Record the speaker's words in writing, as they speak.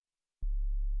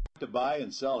to buy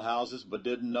and sell houses but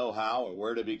didn't know how or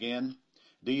where to begin?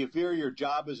 Do you fear your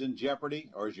job is in jeopardy,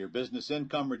 or is your business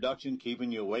income reduction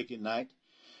keeping you awake at night?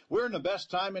 We're in the best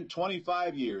time in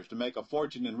 25 years to make a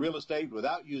fortune in real estate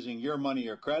without using your money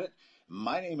or credit.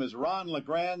 My name is Ron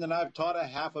LeGrand, and I've taught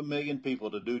 500,000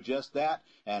 people to do just that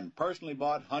and personally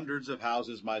bought hundreds of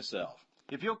houses myself.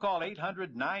 If you'll call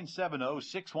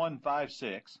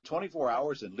 800-970-6156, 24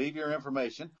 hours, and leave your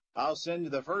information, I'll send you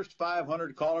the first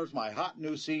 500 callers my hot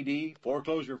new CD,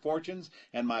 Foreclosure Fortunes,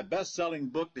 and my best-selling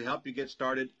book to help you get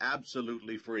started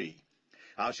absolutely free.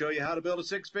 I'll show you how to build a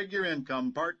six-figure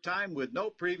income part-time with no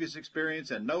previous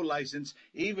experience and no license,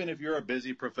 even if you're a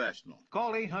busy professional.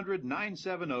 Call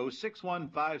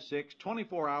 800-970-6156,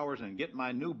 24 hours, and get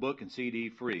my new book and CD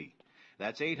free.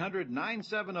 That's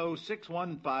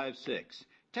 800-970-6156.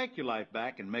 Take your life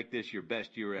back and make this your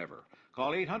best year ever.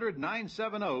 Call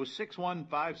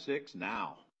 800-970-6156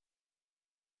 now.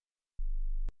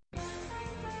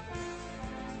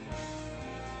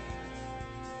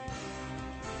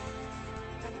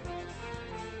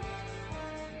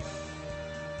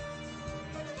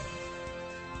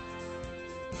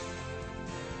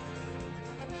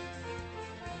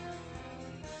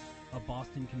 A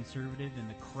Boston conservative in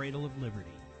the cradle of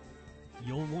liberty.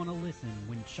 You'll want to listen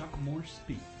when Chuck Morse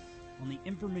speaks on the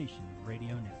Information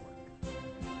Radio Network.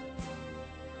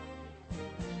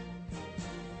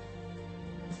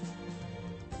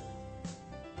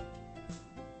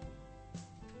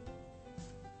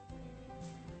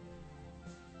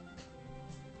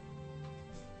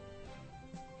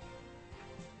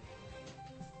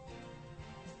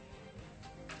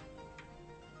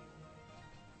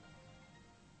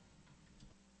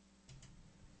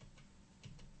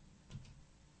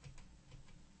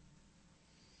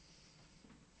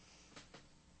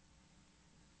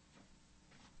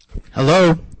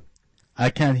 Hello? I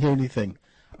can't hear anything.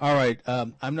 All right,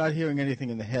 I'm not hearing anything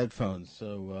in the headphones,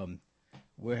 so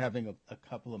we're having a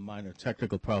couple of minor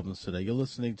technical problems today. You're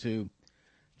listening to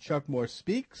Chuck Morse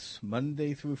Speaks,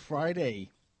 Monday through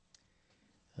Friday,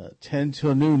 10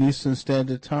 till noon Eastern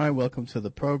Standard Time. Welcome to the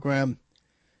program.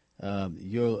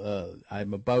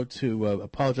 I'm about to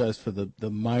apologize for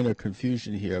the minor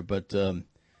confusion here, but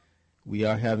we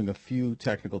are having a few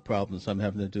technical problems. I'm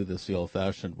having to do this the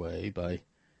old-fashioned way by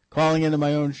calling into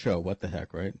my own show. What the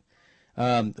heck, right?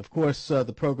 Of course,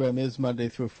 the program is Monday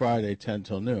through Friday, 10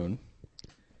 till noon.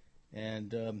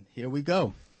 And here we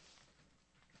go.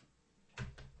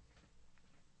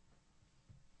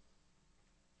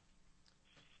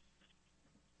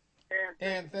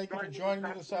 And thank you for joining me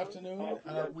this afternoon.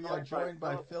 We are joined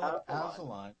by Philip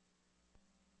Azaline,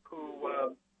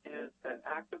 who is an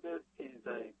activist. He's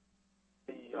the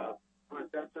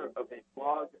presenter of a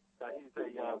blog. He's a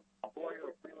lawyer,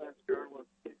 a freelance journalist,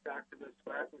 he's activist,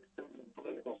 graduate student in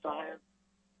political science.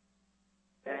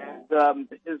 And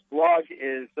his blog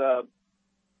is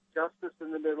Justice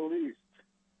in the Middle East.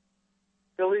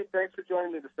 Philippe, thanks for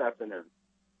joining me this afternoon.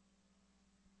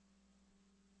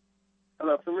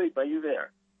 Hello, Philippe, are you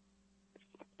there?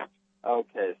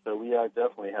 Okay, so we are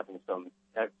definitely having some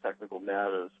technical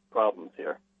matters problems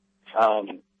here.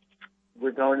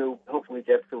 We're going to hopefully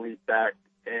get Philippe back,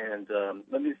 and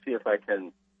let me see if I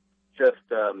can just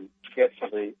get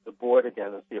to the board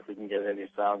again and see if we can get any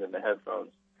sound in the headphones.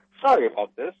 Sorry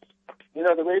about this. You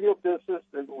know, the radio business,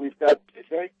 we've got a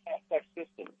very complex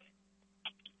system.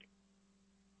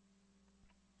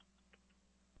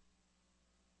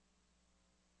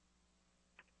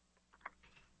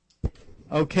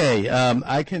 Okay,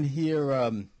 I can hear.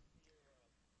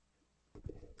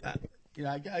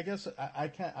 I guess I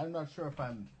can't. I'm not sure if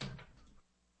I'm.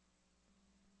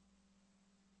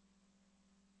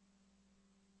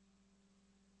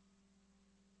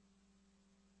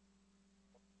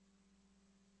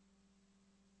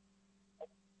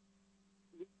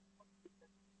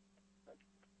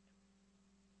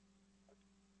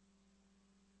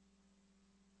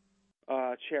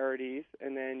 Charities,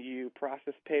 and then you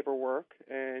process paperwork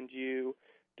and you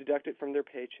deduct it from their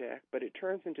paycheck, but it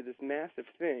turns into this massive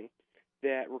thing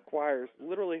that requires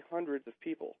literally hundreds of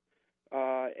people.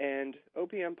 And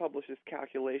OPM publishes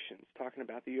calculations talking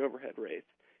about the overhead rates,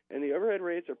 and the overhead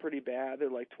rates are pretty bad. They're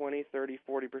like 20, 30,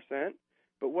 40%.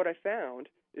 But what I found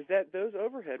is that those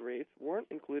overhead rates weren't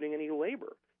including any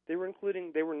labor. They were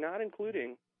not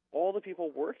including all the people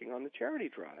working on the charity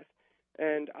drive.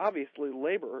 And obviously,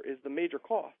 labor is the major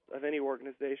cost of any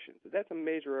organization. So that's a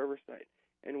major oversight.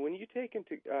 And when you take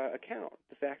into account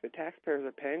the fact that taxpayers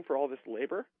are paying for all this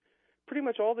labor, pretty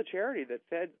much all the charity that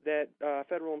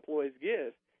federal employees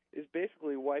give is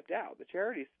basically wiped out. The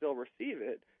charities still receive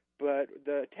it, but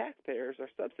the taxpayers are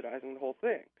subsidizing the whole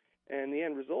thing. and the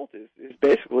end result is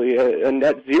basically a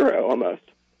net zero almost.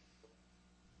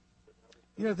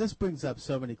 You know, this brings up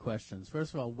so many questions.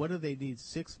 First of all, what do they need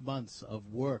 6 months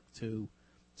of work to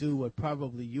do what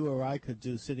probably you or I could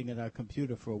do sitting at our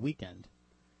computer for a weekend?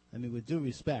 I mean, with due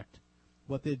respect,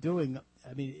 what they're doing,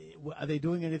 I mean, are they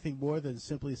doing anything more than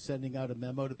simply sending out a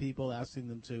memo to people asking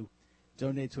them to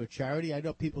donate to a charity? I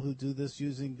know people who do this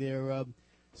using their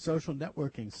social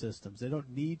networking systems. They don't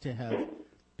need to have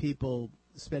people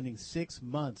spending 6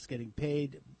 months getting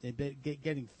paid,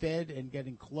 getting fed and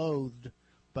getting clothed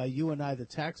by you and I, the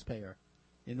taxpayer,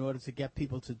 in order to get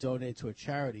people to donate to a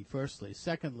charity, firstly.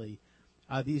 Secondly,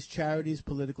 are these charities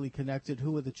politically connected?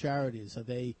 Who are the charities?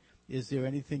 Is there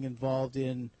anything involved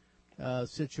in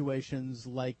situations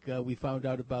like we found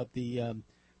out about the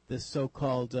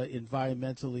so-called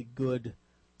environmentally good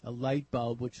light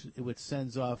bulb, which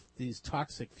sends off these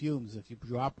toxic fumes if you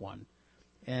drop one?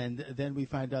 And then we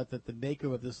find out that the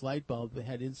maker of this light bulb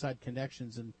had inside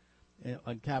connections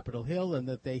on Capitol Hill, and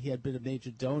that he had been a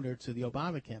major donor to the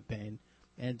Obama campaign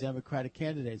and Democratic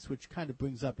candidates, which kind of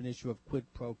brings up an issue of quid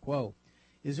pro quo.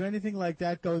 Is there anything like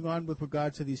that going on with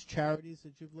regard to these charities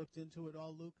that you've looked into at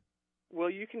all, Luke? Well,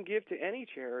 you can give to any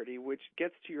charity, which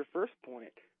gets to your first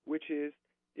point, which is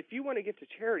if you want to give to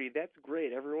charity, that's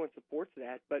great. Everyone supports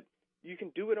that, but you can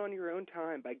do it on your own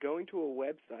time by going to a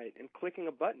website and clicking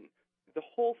a button. The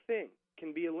whole thing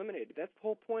can be eliminated. That's the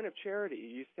whole point of charity.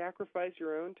 You sacrifice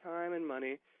your own time and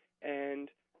money, and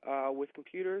with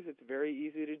computers, it's very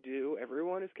easy to do.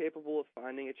 Everyone is capable of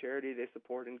finding a charity they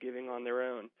support and giving on their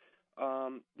own.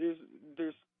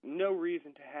 There's no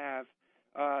reason to have.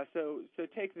 So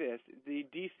take this, the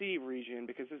D.C. region,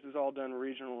 because this is all done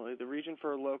regionally. The region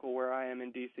for local where I am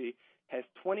in D.C. has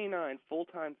 29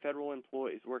 full-time federal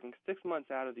employees working 6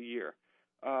 months out of the year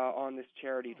on this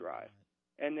charity drive.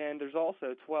 And then there's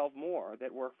also 12 more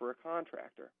that work for a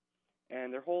contractor.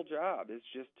 And their whole job is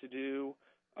just to do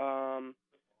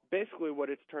basically what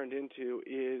it's turned into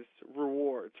is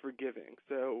rewards for giving.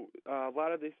 So a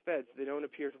lot of these feds, they don't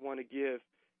appear to want to give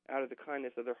out of the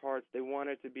kindness of their hearts. They want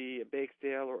it to be a bake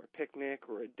sale or a picnic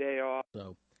or a day off.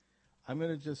 So I'm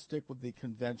going to just stick with the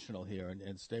conventional here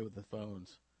and stay with the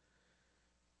phones.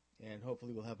 And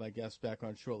hopefully we'll have my guests back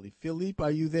on shortly. Philippe, are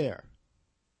you there?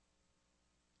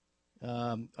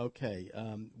 Okay.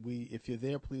 If you're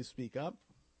there, please speak up.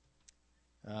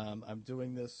 I'm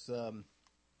doing this.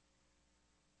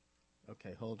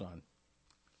 Okay, hold on.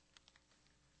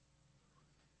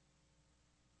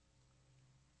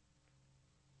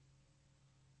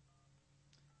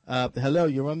 Hello,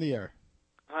 you're on the air.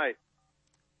 Hi.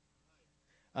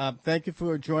 Thank you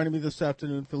for joining me this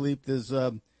afternoon, Philippe. There's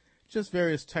just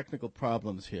various technical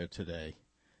problems here today.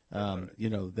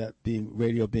 That being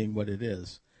radio being what it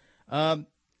is. I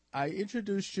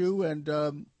introduced you,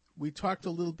 and we talked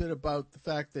a little bit about the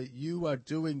fact that you are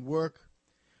doing work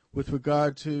with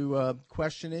regard to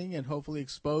questioning and hopefully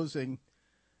exposing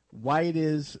why it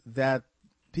is that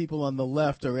people on the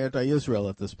left are anti-Israel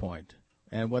at this point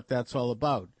and what that's all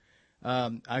about.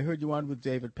 I heard you on with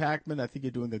David Pakman. I think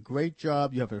you're doing a great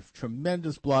job. You have a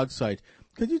tremendous blog site.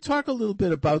 Could you talk a little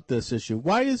bit about this issue?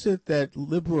 Why is it that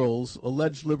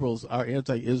alleged liberals, are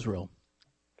anti-Israel?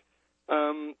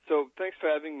 So thanks for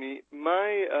having me.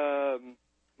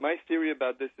 My theory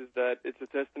about this is that it's a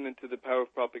testament to the power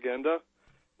of propaganda.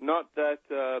 Not that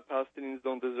Palestinians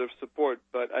don't deserve support,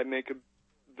 but I make a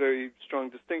very strong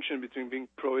distinction between being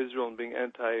pro-Israel and being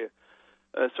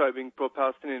being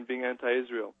pro-Palestinian and being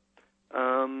anti-Israel.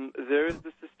 There is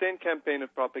the sustained campaign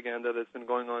of propaganda that's been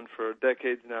going on for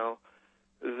decades now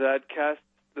that casts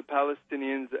the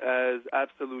Palestinians as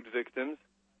absolute victims.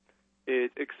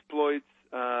 It exploits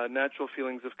natural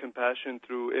feelings of compassion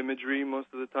through imagery most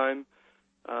of the time.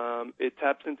 It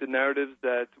taps into narratives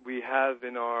that we have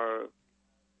in our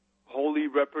holy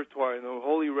repertoire,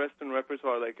 holy Western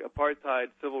repertoire, like apartheid,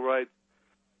 civil rights,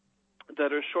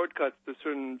 that are shortcuts to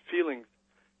certain feelings.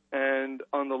 And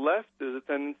on the left, there's a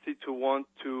tendency to want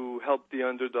to help the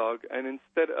underdog, and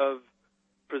instead of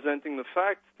presenting the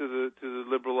facts to the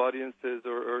liberal audiences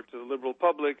or to the liberal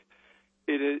public,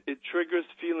 it triggers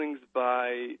feelings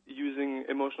by using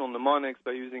emotional mnemonics,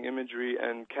 by using imagery,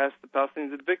 and casts the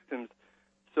Palestinians as victims.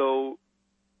 So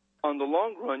on the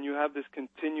long run, you have this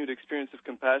continued experience of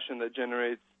compassion that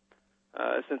generates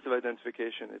a sense of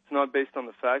identification. It's not based on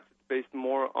the facts. It's based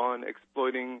more on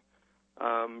exploiting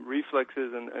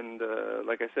reflexes and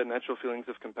like I said, natural feelings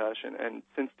of compassion. And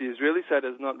since the Israeli side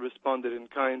has not responded in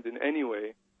kind in any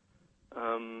way,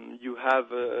 you have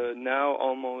now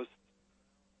almost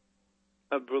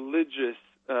a religious,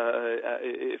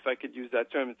 if I could use that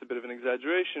term, it's a bit of an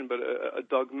exaggeration, but a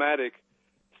dogmatic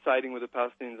siding with the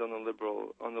Palestinians on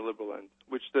the liberal end,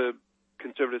 which the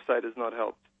conservative side has not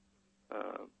helped.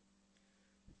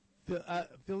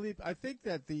 Philippe, I think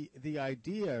that the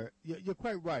idea, you're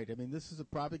quite right. I mean, this is a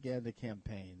propaganda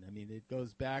campaign. I mean, it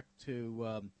goes back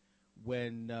to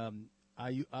when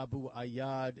Abu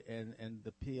Ayyad and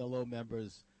the PLO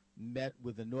members met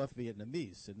with the North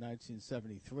Vietnamese in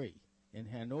 1973 in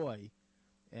Hanoi,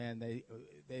 and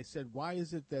they said, why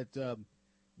is it that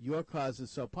your cause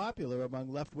is so popular among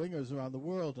left-wingers around the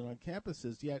world and on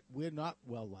campuses, yet we're not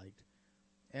well-liked?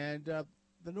 And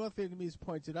the North Vietnamese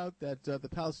pointed out that the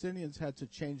Palestinians had to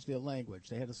change their language.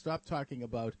 They had to stop talking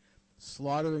about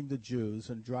slaughtering the Jews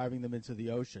and driving them into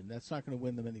the ocean. That's not going to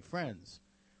win them any friends.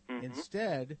 Mm-hmm.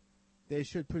 Instead, they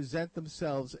should present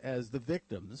themselves as the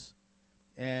victims,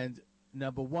 and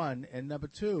number one. And number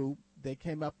two, they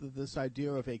came up with this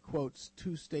idea of a, quote,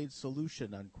 two-state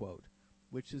solution, unquote,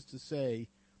 which is to say,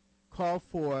 call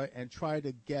for and try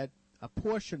to get a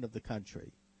portion of the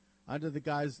country under the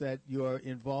guise that you're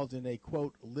involved in a,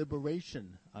 quote,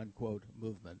 liberation, unquote,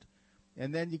 movement.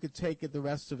 And then you could take it, the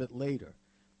rest of it later.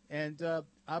 And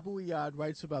Abu Iyad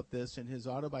writes about this in his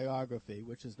autobiography,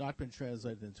 which has not been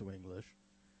translated into English.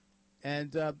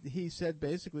 And he said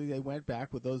basically they went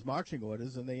back with those marching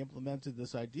orders and they implemented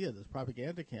this idea, this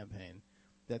propaganda campaign,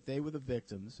 that they were the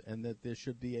victims and that there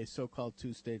should be a so-called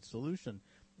two-state solution.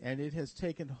 And it has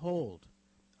taken hold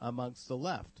amongst the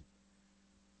left.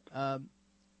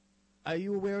 Are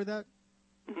you aware of that?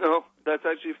 No, that's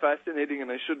actually fascinating,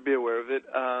 and I should be aware of it.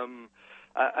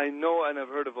 I know, and I've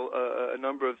heard of a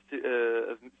number of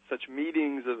such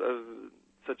meetings, of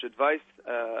such advice.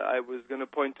 I was going to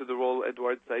point to the role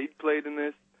Edward Said played in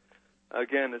this,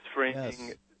 again, as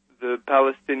framing the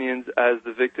Palestinians as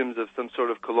the victims of some sort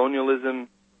of colonialism.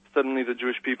 Suddenly the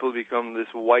Jewish people become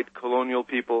this white colonial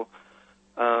people.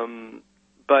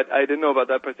 But I didn't know about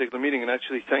that particular meeting, and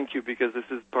actually thank you, because this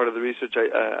is part of the research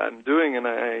I'm doing, and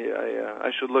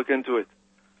I should look into it.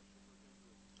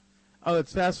 Oh,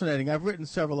 it's fascinating. I've written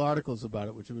several articles about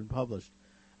it, which have been published.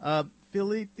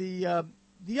 Philippe,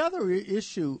 the other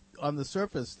issue on the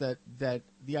surface that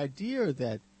the idea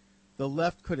that the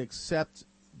left could accept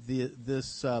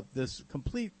this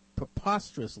complete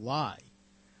preposterous lie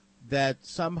that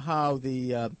somehow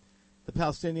the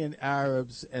Palestinian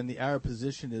Arabs and the Arab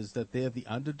position is that they're the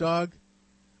underdog.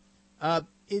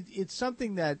 It's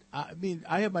something that, I mean,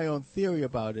 I have my own theory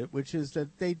about it, which is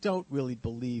that they don't really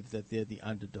believe that they're the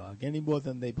underdog any more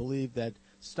than they believe that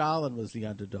Stalin was the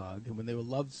underdog, and when they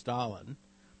loved Stalin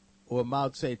or Mao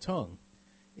Zedong.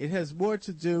 It has more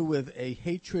to do with a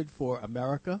hatred for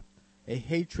America, a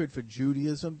hatred for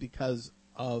Judaism because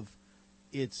of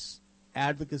its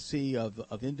advocacy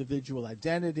of individual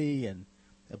identity and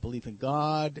a belief in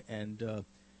God, and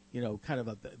kind of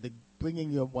the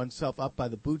bringing oneself up by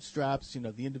the bootstraps,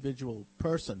 the individual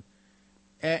person,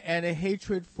 and a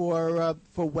hatred for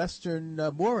Western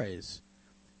mores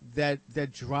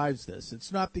that drives this.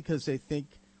 It's not because they think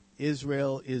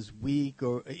Israel is weak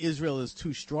or Israel is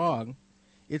too strong.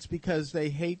 It's because they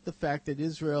hate the fact that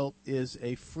Israel is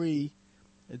a free,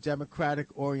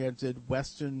 democratic-oriented,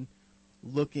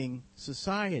 Western-looking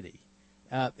society.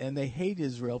 And they hate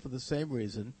Israel for the same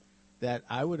reason that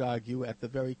I would argue at the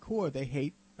very core they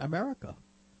hate America,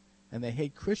 and they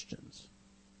hate Christians.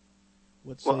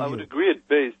 I would agree at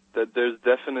base that there's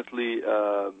definitely,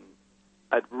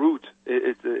 at root,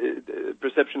 it's a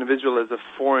perception of Israel as a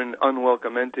foreign,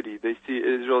 unwelcome entity. They see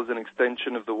Israel as an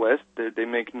extension of the West. They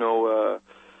make no,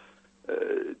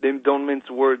 they don't mince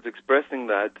words expressing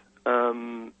that,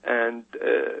 and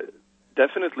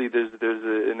definitely, there's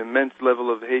an immense level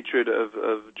of hatred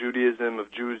of Judaism, of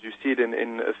Jews. You see it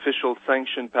in official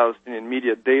sanctioned Palestinian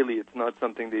media daily. It's not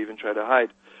something they even try to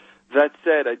hide. That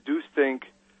said, I do think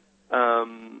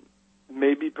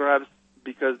maybe perhaps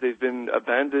because they've been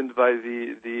abandoned by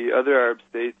the other Arab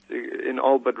states in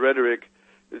all but rhetoric,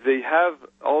 they have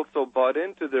also bought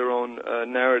into their own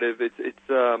narrative.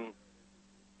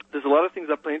 There's a lot of things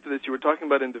that play into this. You were talking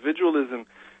about individualism.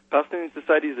 Palestinian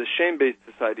society is a shame-based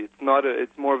society. It's not.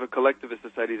 It's more of a collectivist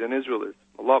society than Israel is,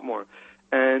 a lot more.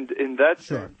 And in that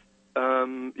sense,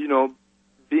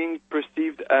 being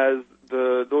perceived as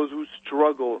those who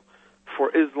struggle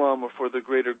for Islam or for the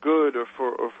greater good or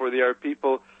for the Arab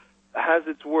people has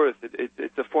its worth.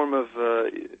 It's a form of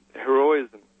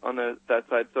heroism on that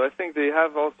side. So I think they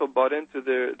have also bought into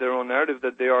their own narrative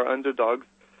that they are underdogs,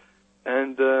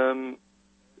 and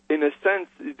in a sense,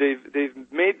 they've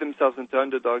made themselves into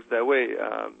underdogs that way.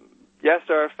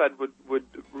 Yasser Arafat would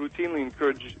routinely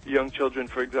encourage young children,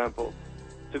 for example,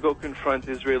 to go confront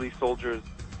Israeli soldiers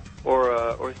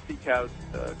or seek out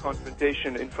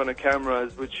confrontation in front of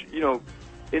cameras, which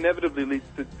inevitably leads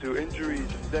to injuries,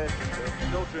 death,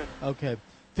 children. Okay.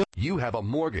 You have a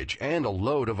mortgage and a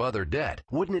load of other debt.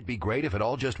 Wouldn't it be great if it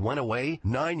all just went away?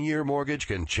 9-year mortgage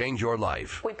can change your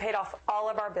life. We paid off all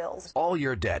of our bills. All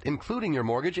your debt, including your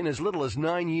mortgage, in as little as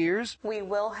 9 years? We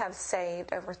will have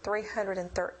saved over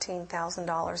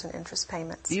 $313,000 in interest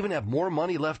payments. Even have more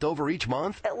money left over each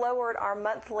month? It lowered our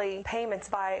monthly payments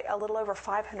by a little over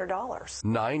 $500.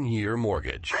 9-year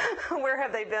mortgage. Where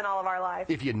have they been all of our life?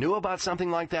 If you knew about something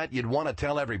like that, you'd want to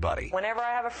tell everybody. Whenever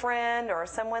I have a friend or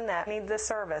someone that needs this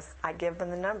service, I give them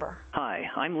the number. Hi,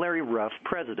 I'm Larry Ruff,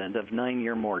 president of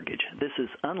 9-Year Mortgage. This is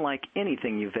unlike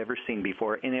anything you've ever seen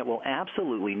before, and it will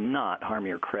absolutely not harm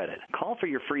your credit. Call for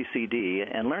your free CD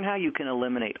and learn how you can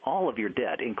eliminate all of your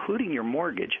debt, including your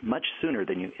mortgage, much sooner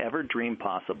than you ever dreamed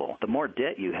possible. The more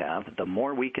debt you have, the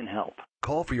more we can help.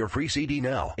 Call for your free CD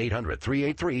now,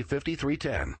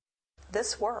 800-383-5310.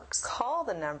 This works. Call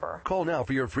the number. Call now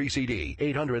for your free CD,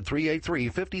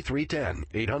 800-383-5310,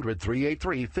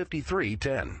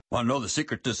 800-383-5310. Want to know the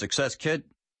secret to success, kid?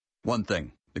 One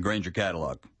thing, the Grainger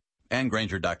catalog, and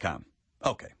Grainger.com.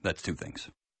 Okay, that's 2 things.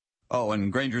 Oh,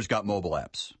 and Grainger's got mobile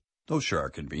apps. Those sure are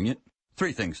convenient.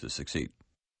 3 things to succeed.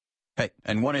 Hey,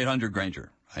 and 1-800-GRAINGER.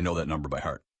 I know that number by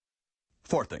heart.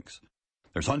 4 things.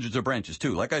 There's hundreds of branches,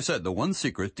 too. Like I said, the one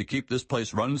secret to keep this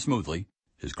place running smoothly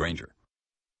is Grainger.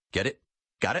 Get it?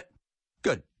 Got it?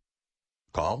 Good.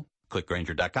 Call, click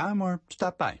Grainger.com, or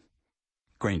stop by.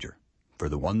 Grainger, for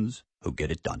the ones who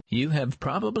get it done. You have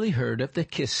probably heard of the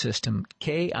KISS system,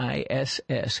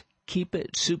 K-I-S-S. Keep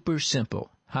it super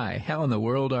simple. Hi, how in the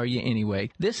world are you anyway?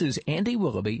 This is Andy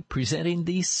Willoughby presenting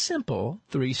the simple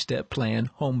 3-step plan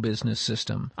home business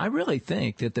system. I really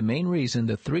think that the main reason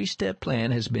the 3-step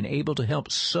plan has been able to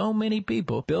help so many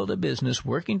people build a business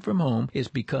working from home is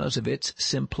because of its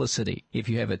simplicity. If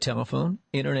you have a telephone,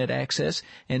 internet access,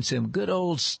 and some good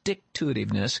old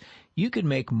stick-to-itiveness, you can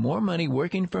make more money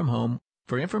working from home.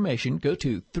 For information, go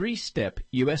to 3Step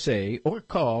USA or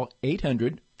call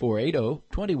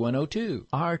 800-480-2102.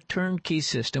 Our turnkey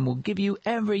system will give you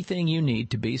everything you need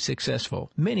to be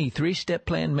successful. Many 3-Step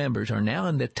Plan members are now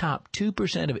in the top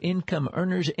 2% of income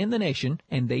earners in the nation,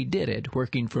 and they did it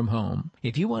working from home.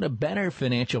 If you want a better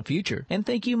financial future and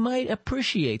think you might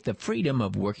appreciate the freedom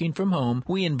of working from home,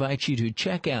 we invite you to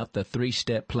check out the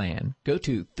 3-Step Plan. Go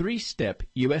to 3Step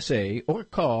USA or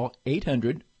call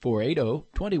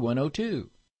 800-480-2102.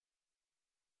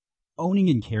 Owning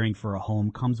and caring for a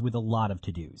home comes with a lot of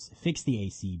to-dos. Fix the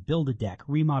AC, build a deck,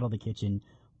 remodel the kitchen.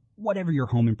 Whatever your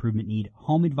home improvement need,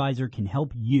 Home Advisor can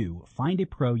help you find a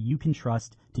pro you can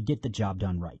trust to get the job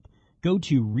done right. Go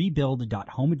to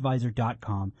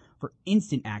rebuild.homeadvisor.com for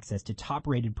instant access to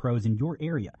top-rated pros in your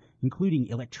area, including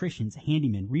electricians,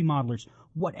 handymen, remodelers,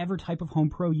 whatever type of home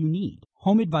pro you need.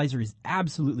 Home Advisor is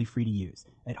absolutely free to use.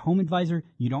 At Home Advisor,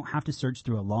 you don't have to search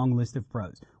through a long list of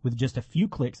pros. With just a few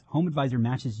clicks, Home Advisor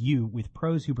matches you with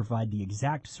pros who provide the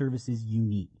exact services you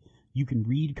need. You can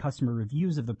read customer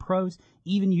reviews of the pros,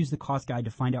 even use the cost guide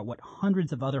to find out what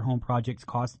hundreds of other home projects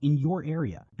cost in your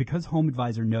area. Because Home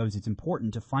Advisor knows it's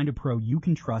important to find a pro you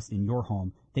can trust in your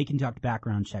home, they conduct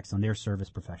background checks on their service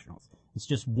professionals. It's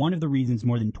just one of the reasons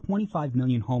more than 25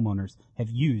 million homeowners have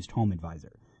used Home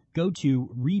Advisor. Go to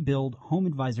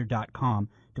rebuildhomeadvisor.com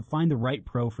to find the right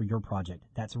pro for your project.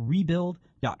 That's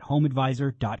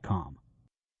rebuild.homeadvisor.com.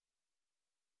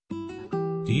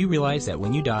 Do you realize that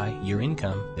when you die, your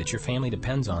income that your family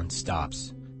depends on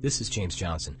stops? This is James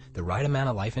Johnson. The right amount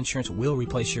of life insurance will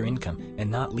replace your income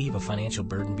and not leave a financial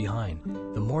burden behind.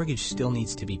 The mortgage still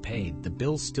needs to be paid. The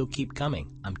bills still keep coming.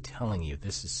 I'm telling you,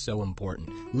 this is so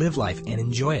important. Live life and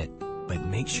enjoy it. But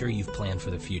make sure you've planned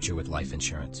for the future with life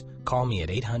insurance. Call me at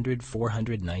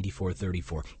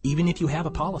 800-400-9434. Even if you have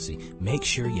a policy, make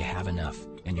sure you have enough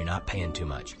and you're not paying too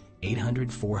much.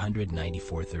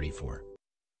 800-400-9434.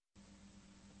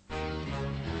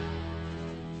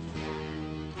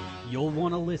 You'll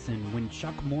want to listen when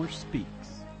Chuck Morse speaks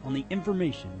on the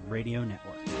Information Radio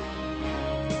Network.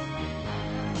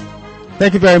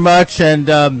 Thank you very much.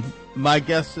 And my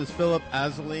guest is Philip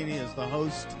Azzolini, is the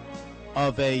host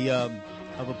of a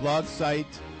blog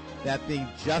site, That Being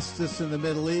Justice in the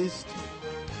Middle East.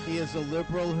 He is a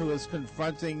liberal who is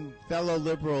confronting fellow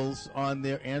liberals on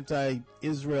their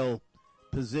anti-Israel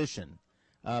position.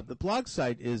 The blog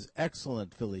site is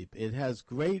excellent, Philippe. It has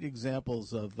great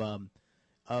examples of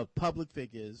public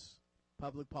figures,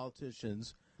 public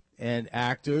politicians, and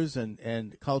actors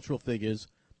and cultural figures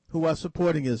who are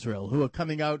supporting Israel, who are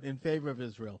coming out in favor of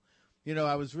Israel. You know,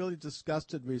 I was really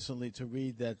disgusted recently to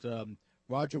read that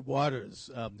Roger Waters,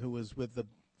 who was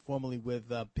formerly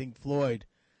with Pink Floyd,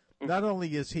 not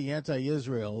only is he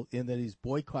anti-Israel in that he's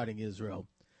boycotting Israel,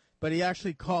 but he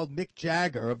actually called Mick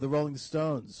Jagger of the Rolling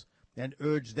Stones and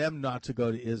urged them not to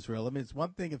go to Israel. I mean, it's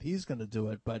one thing if he's going to do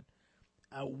it, but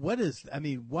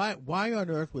why on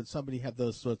earth would somebody have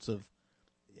those sorts of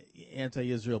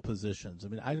anti-Israel positions? I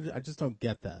mean, I just don't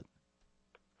get that.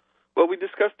 Well, we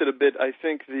discussed it a bit. I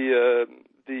think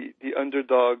the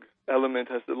underdog element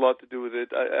has a lot to do with it.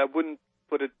 I wouldn't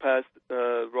put it past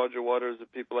Roger Waters or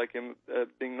people like him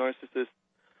being narcissists.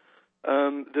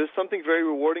 There's something very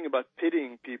rewarding about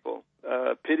pitying people.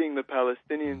 Pitying the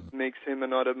Palestinians makes him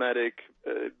an automatic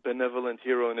benevolent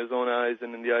hero in his own eyes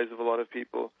and in the eyes of a lot of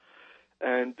people.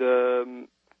 And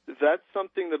that's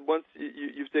something that once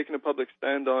you've taken a public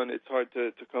stand on, it's hard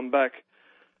to come back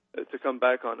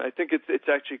on. I think it's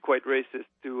actually quite racist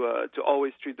to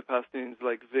always treat the Palestinians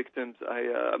like victims.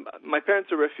 My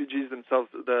parents are refugees themselves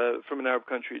from an Arab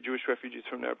country, Jewish refugees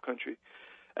from an Arab country.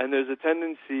 And there's a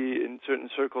tendency in certain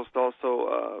circles to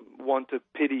also want to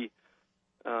pity,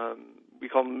 we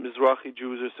call them Mizrahi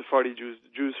Jews or Sephardi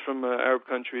Jews from Arab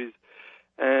countries.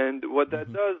 And what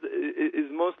that does is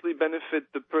mostly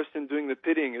benefit the person doing the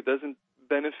pitying. It doesn't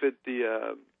benefit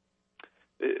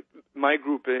my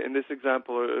group in this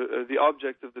example, or the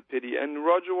object of the pity. And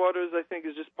Roger Waters, I think,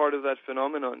 is just part of that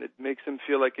phenomenon. It makes him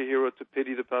feel like a hero to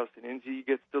pity the Palestinians. He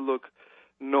gets to look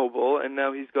noble, and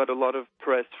now he's got a lot of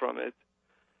press from it.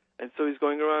 And so he's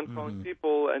going around calling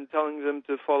people and telling them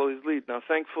to follow his lead. Now,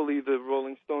 thankfully, the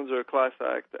Rolling Stones are a class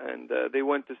act, and they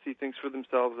went to see things for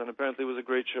themselves, and apparently it was a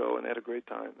great show, and they had a great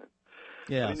time.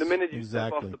 Yeah, I mean, the minute you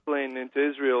step off the plane into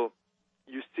Israel,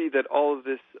 you see that all of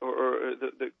this, or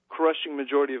the crushing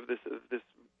majority of this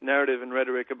narrative and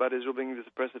rhetoric about Israel being this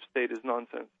oppressive state is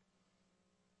nonsense.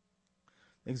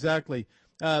 Exactly.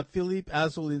 Philippe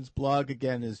Azolin's blog,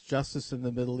 again, is Justice in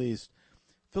the Middle East.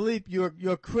 Philippe,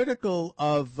 you're critical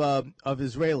of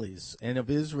Israelis and of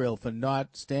Israel for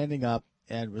not standing up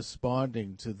and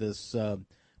responding to this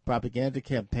propaganda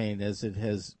campaign as it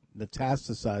has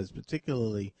metastasized,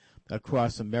 particularly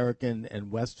across American and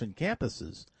Western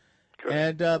campuses.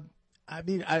 Correct. And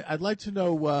I'd like to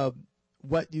know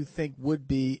what you think would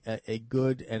be a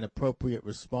good and appropriate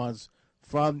response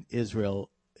from Israel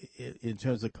in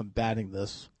terms of combating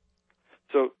this.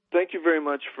 So, thank you very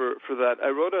much for that. I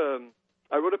wrote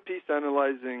a piece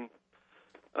analyzing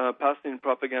Palestinian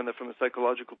propaganda from a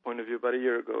psychological point of view about a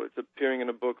year ago. It's appearing in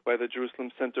a book by the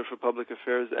Jerusalem Center for Public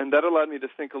Affairs, and that allowed me to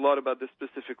think a lot about this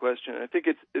specific question. I think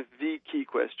it's the key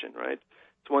question, right?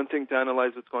 It's one thing to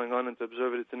analyze what's going on and to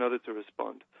observe it. It's another to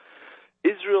respond.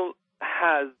 Israel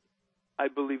has, I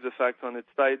believe, the facts on its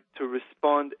side to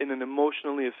respond in an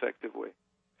emotionally effective way.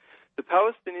 The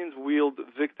Palestinians wield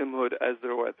victimhood as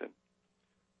their weapon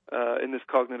in this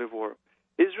cognitive war.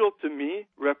 Israel, to me,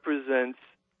 represents,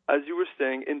 as you were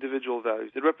saying, individual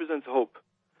values. It represents hope.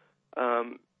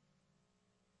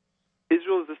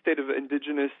 Israel is a state of an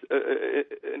indigenous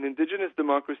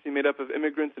democracy made up of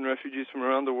immigrants and refugees from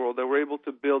around the world that were able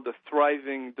to build a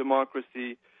thriving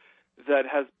democracy that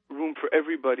has room for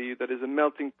everybody, that is a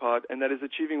melting pot, and that is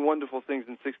achieving wonderful things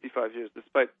in 65 years,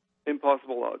 despite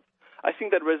impossible odds. I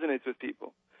think that resonates with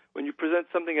people. When you present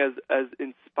something as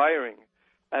inspiring,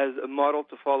 as a model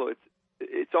to follow,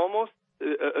 it's almost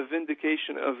a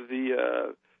vindication of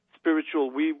the spiritual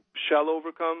 "we shall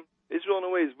overcome." Israel, in a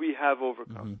way, is "we have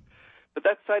overcome." But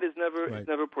that side is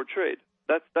never portrayed.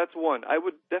 That's one. I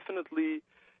would definitely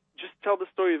just tell the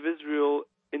story of Israel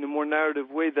in a more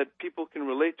narrative way that people can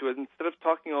relate to it. Instead of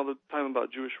talking all the time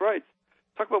about Jewish rights,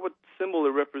 talk about what symbol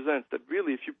it represents. That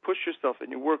really, if you push yourself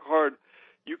and you work hard,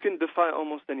 you can defy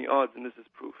almost any odds, and this is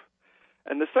proof.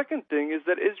 And the second thing is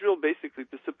that Israel, basically,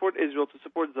 to support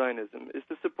Zionism, is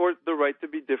to support the right to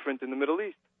be different in the Middle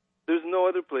East. There's no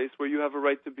other place where you have a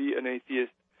right to be an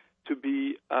atheist, to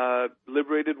be a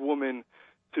liberated woman,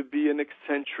 to be an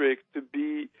eccentric, to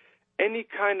be any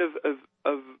kind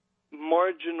of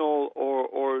marginal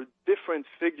or different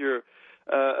figure,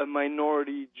 a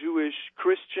minority, Jewish,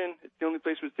 Christian. It's the only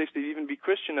place where it's safe to even be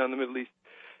Christian now in the Middle East.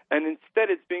 And instead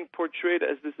it's being portrayed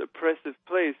as this oppressive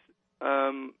place.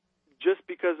 Just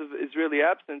because of Israeli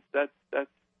absence, that's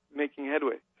making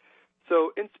headway.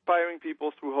 So inspiring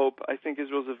people through hope, I think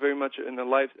Israel is a very much an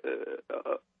alive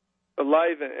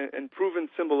and proven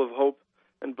symbol of hope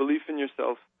and belief in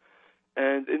yourself,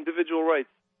 and individual rights,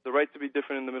 the right to be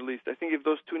different in the Middle East. I think if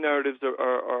those two narratives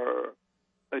are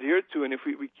adhered to, and if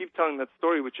we keep telling that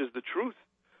story, which is the truth,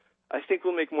 I think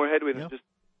we'll make more headway than just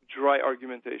dry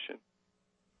argumentation.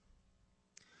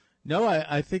 No,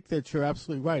 I think that you're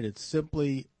absolutely right. It's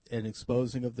simply an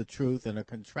exposing of the truth and a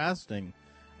contrasting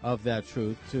of that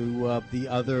truth to the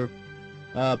other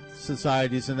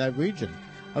societies in that region.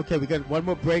 Okay, we got one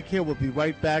more break here. We'll be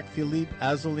right back. Philippe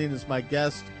Azolin is my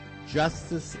guest.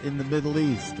 Justice in the Middle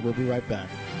East. We'll be right back.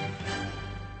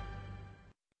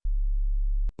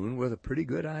 With a pretty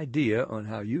good idea on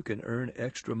how you can earn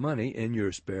extra money in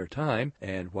your spare time,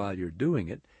 and while you're doing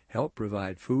it, help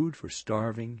provide food for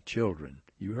starving children.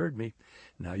 You heard me.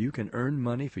 Now you can earn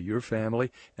money for your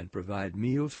family and provide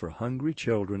meals for hungry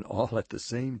children all at the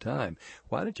same time.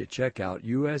 Why don't you check out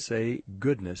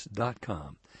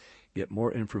usagoodness.com? Get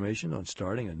more information on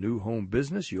starting a new home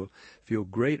business. You'll feel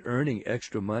great earning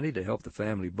extra money to help the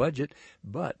family budget,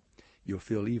 but you'll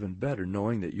feel even better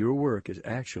knowing that your work is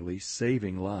actually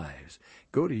saving lives.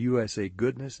 Go to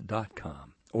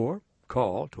usagoodness.com or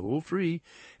call toll-free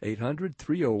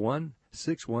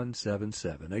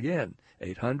 800-301-6177. Again,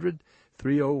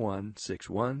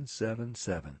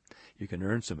 800-301-6177. You can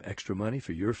earn some extra money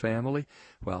for your family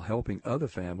while helping other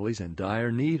families in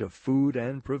dire need of food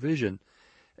and provision.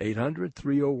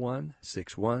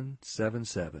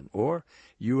 800-301-6177 or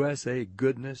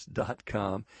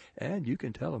usagoodness.com, and you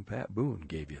can tell them Pat Boone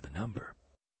gave you the number.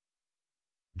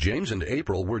 James and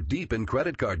April were deep in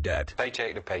credit card debt.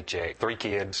 Paycheck to paycheck, 3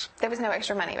 kids. There was no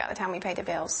extra money by the time we paid the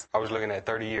bills. I was looking at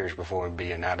 30 years before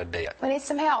being out of debt. We need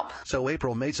some help. So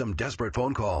April made some desperate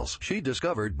phone calls. She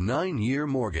discovered 9-Year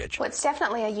Mortgage. Well, it's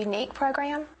definitely a unique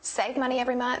program. Save money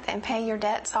every month and pay your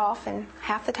debts off in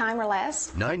half the time or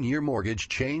less. 9-Year Mortgage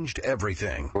changed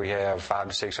everything. We have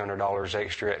 $500 to $600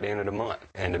 extra at the end of the month,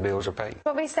 and the bills are paid.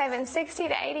 We'll be saving $60,000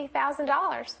 to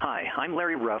 $80,000. Hi, I'm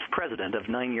Larry Ruff, president of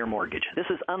 9-Year Mortgage. This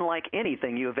is unlike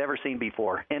anything you have ever seen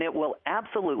before, and it will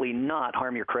absolutely not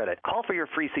harm your credit. Call for your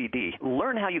free CD.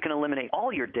 Learn how you can eliminate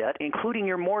all your debt, including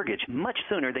your mortgage, much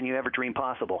sooner than you ever dreamed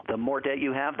possible. The more debt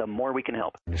you have, the more we can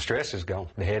help. The stress is gone.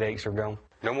 The headaches are gone.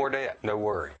 No more debt. No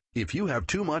worry. If you have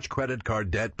too much credit card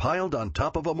debt piled on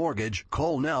top of a mortgage,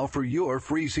 call now for your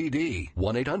free CD.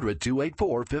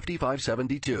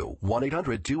 1-800-284-5572.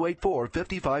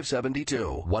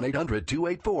 1-800-284-5572.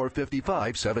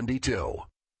 1-800-284-5572.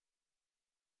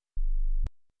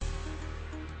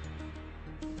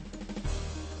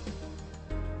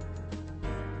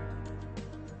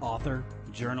 Author,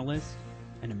 journalist,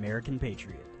 and American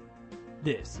patriot.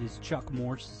 This is Chuck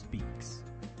Morse Speaks.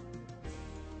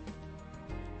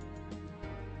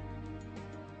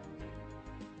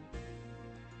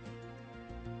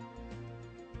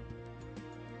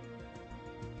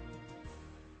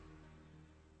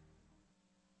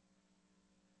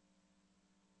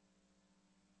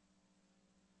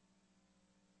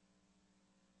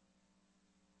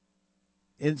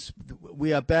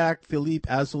 We are back. Philippe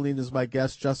Assouline is my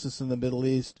guest, Justice in the Middle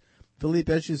East.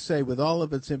 Philippe, as you say, with all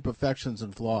of its imperfections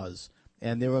and flaws,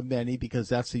 and there are many because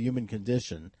that's the human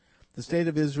condition, the state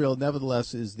of Israel,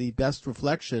 nevertheless, is the best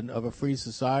reflection of a free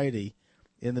society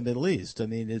in the Middle East. I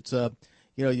mean, it's, on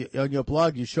your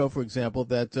blog, you show, for example,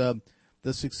 that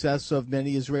the success of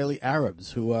many Israeli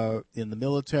Arabs who are in the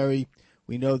military.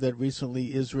 We know that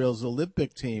recently Israel's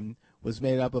Olympic team was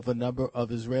made up of a number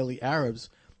of Israeli Arabs.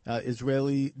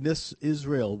 Miss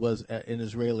Israel was an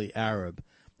Israeli Arab.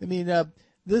 I mean,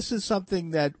 this is something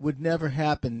that would never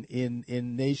happen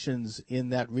in nations in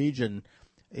that region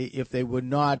if they were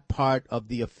not part of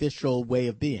the official way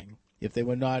of being, if they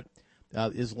were not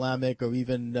Islamic or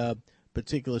even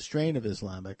particular strain of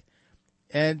Islamic.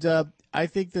 And I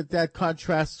think that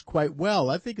contrasts quite well.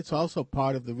 I think it's also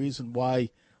part of the reason why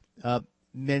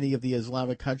many of the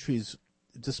Islamic countries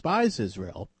despise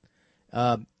Israel.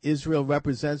 Israel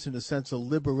represents, in a sense, a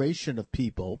liberation of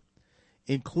people,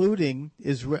 including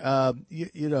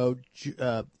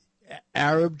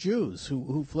Arab Jews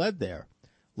who fled there,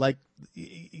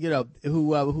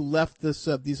 who left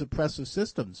these oppressive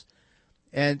systems,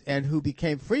 and who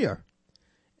became freer,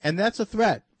 and that's a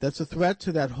threat. That's a threat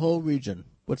to that whole region.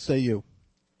 What say you?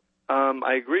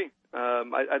 I agree.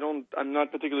 I'm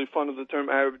not particularly fond of the term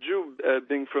Arab Jew,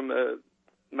 being from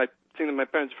seeing that my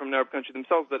parents are from an Arab country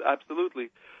themselves, but absolutely.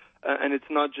 And it's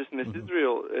not just Miss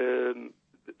Israel.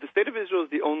 The state of Israel is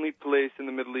the only place in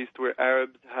the Middle East where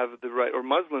Arabs have the right, or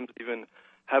Muslims even,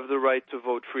 have the right to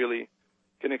vote freely,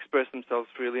 can express themselves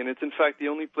freely. And it's, in fact, the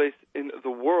only place in the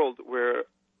world where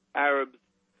Arabs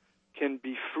can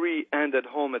be free and at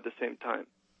home at the same time.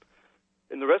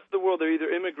 In the rest of the world, they're either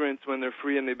immigrants when they're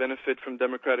free and they benefit from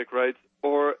democratic rights,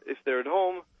 or if they're at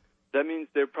home, that means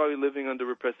they're probably living under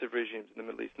repressive regimes in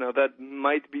the Middle East. Now, that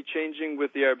might be changing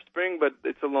with the Arab Spring, but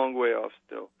it's a long way off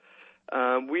still.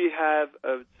 We have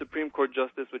a Supreme Court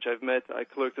justice, which I've met. I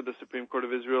clerked at the Supreme Court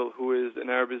of Israel, who is an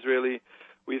Arab Israeli.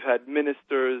 We've had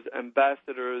ministers,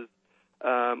 ambassadors,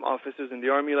 officers in the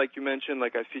army, like you mentioned,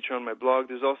 like I feature on my blog.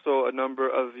 There's also a number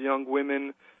of young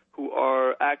women who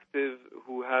are active,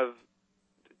 who have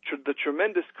the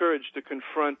tremendous courage to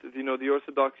confront, the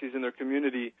orthodoxies in their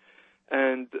community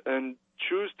and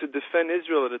choose to defend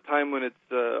Israel at a time when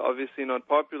it's obviously not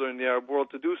popular in the Arab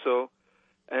world to do so.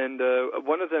 And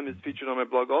one of them is featured on my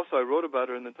blog also. I wrote about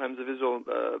her in the Times of Israel,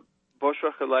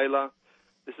 Boshra Khalaila.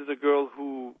 This is a girl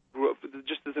who grew up,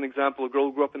 just as an example, a girl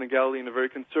who grew up in the Galilee in a very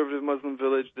conservative Muslim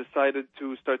village, decided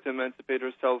to start to emancipate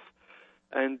herself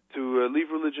and to leave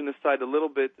religion aside a little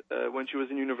bit when she was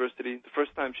in university. The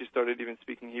first time she started even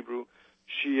speaking Hebrew.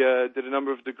 She did a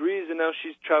number of degrees, and now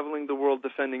she's traveling the world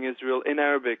defending Israel in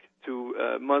Arabic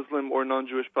to Muslim or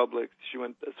non-Jewish publics. She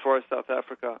went as far as South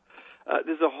Africa.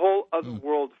 There's a whole other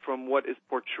world from what is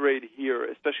portrayed here,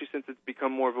 especially since it's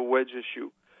become more of a wedge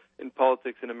issue in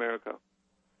politics in America.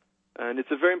 And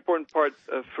it's a very important part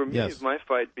for me of my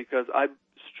fight, because I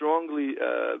strongly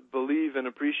believe in and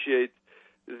appreciate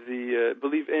the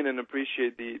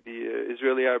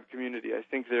Israeli-Arab community. I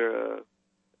think they're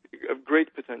of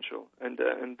great potential and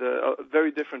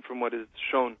very different from what is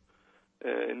shown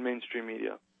in mainstream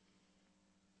media.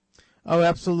 Oh,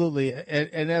 absolutely.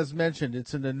 And as mentioned,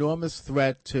 it's an enormous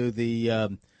threat to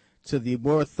the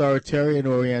more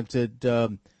authoritarian-oriented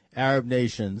Arab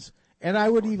nations. And I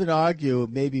would even argue,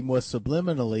 maybe more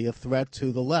subliminally, a threat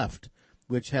to the left,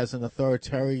 which has an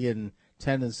authoritarian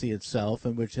tendency itself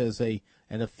and which has an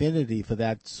affinity for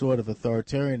that sort of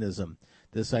authoritarianism,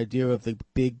 this idea of the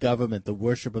big government, the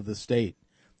worship of the state,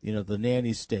 the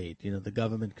nanny state, the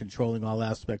government controlling all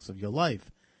aspects of your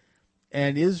life.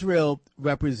 And Israel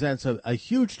represents a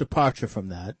huge departure from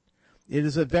that. It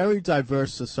is a very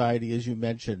diverse society, as you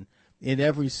mentioned, in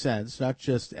every sense, not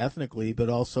just ethnically, but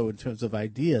also in terms of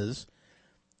ideas.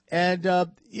 And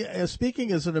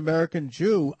speaking as an American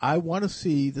Jew, I want to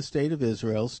see the state of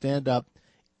Israel stand up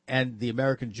and the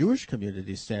American Jewish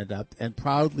community stand up and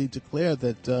proudly declare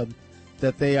that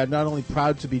they are not only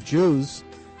proud to be Jews,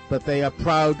 but they are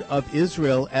proud of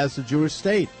Israel as a Jewish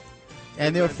state.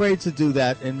 And they're afraid to do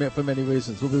that for many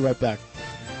reasons. We'll be right back.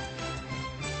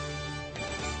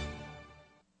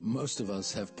 Most of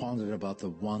us have pondered about the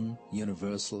one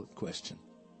universal question.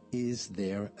 Is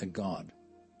there a God?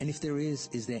 And if there is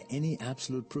there any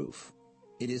absolute proof?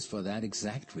 It is for that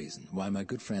exact reason why my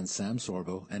good friend Sam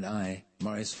Sorbo and I,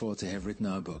 Maurice Forte, have written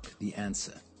our book, The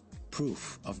Answer,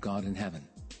 Proof of God in Heaven.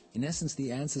 In essence,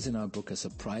 the answers in our book are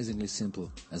surprisingly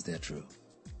simple as they're true.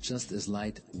 Just as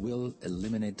light will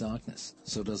eliminate darkness,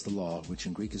 so does the law, which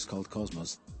in Greek is called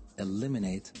cosmos,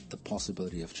 eliminate the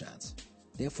possibility of chance.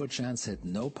 Therefore, chance had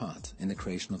no part in the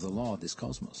creation of the law of this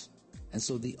cosmos. And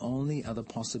so the only other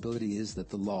possibility is that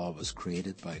the law was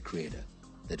created by a creator,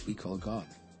 that we call God.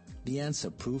 The Answer,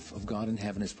 Proof of God in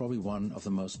Heaven, is probably one of the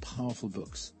most powerful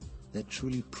books that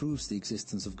truly proves the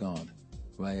existence of God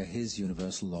via His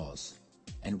universal laws,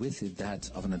 and with it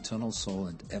that of an eternal soul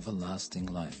and everlasting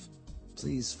life.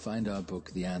 Please find our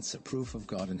book, The Answer, Proof of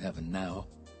God in Heaven, now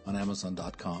on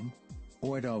Amazon.com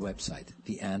or at our website,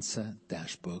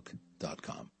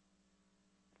 theanswer-book.com.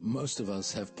 Most of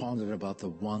us have pondered about the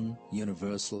one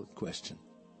universal question.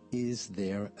 Is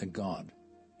there a God?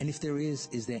 And if there is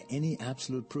there any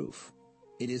absolute proof?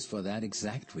 It is for that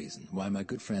exact reason why my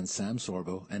good friend Sam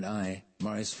Sorbo and I,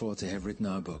 Maurice Forte, have written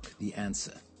our book, The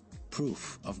Answer,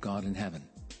 Proof of God in Heaven.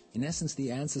 In essence, the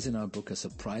answers in our book are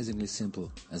surprisingly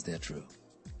simple as they're true.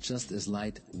 Just as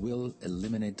light will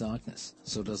eliminate darkness,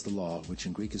 so does the law, which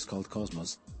in Greek is called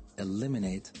cosmos,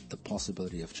 eliminate the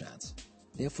possibility of chance.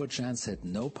 Therefore, chance had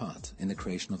no part in the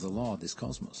creation of the law of this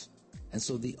cosmos. And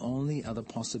so the only other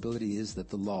possibility is that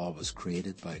the law was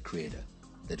created by a creator,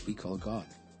 that we call God.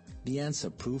 The Answer,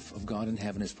 Proof of God in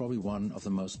Heaven, is probably one of the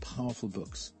most powerful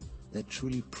books that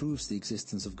truly proves the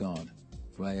existence of God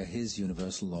via His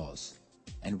universal laws,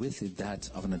 and with it that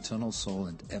of an eternal soul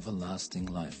and everlasting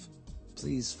life.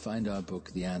 Please find our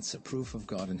book, The Answer, Proof of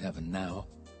God in Heaven, now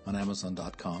on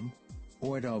Amazon.com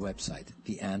or at our website,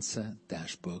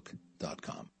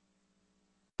 theanswer-book.com.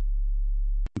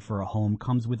 For a home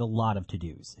comes with a lot of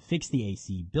to-dos. Fix the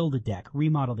AC, build a deck,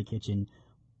 remodel the kitchen.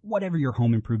 Whatever your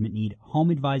home improvement need, Home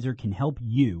Advisor can help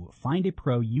you find a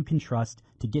pro you can trust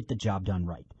to get the job done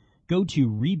right. Go to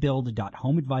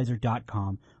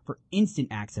rebuild.homeadvisor.com for instant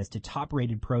access to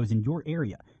top-rated pros in your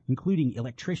area, including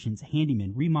electricians,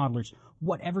 handymen, remodelers,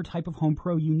 whatever type of home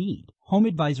pro you need. Home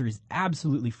Advisor is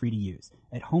absolutely free to use.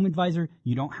 At Home Advisor,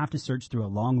 you don't have to search through a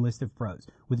long list of pros.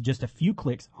 With just a few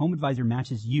clicks, Home Advisor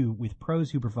matches you with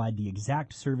pros who provide the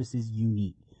exact services you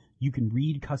need. You can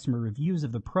read customer reviews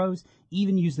of the pros,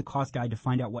 even use the cost guide to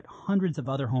find out what hundreds of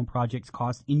other home projects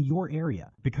cost in your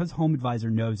area. Because Home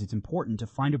Advisor knows it's important to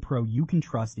find a pro you can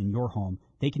trust in your home,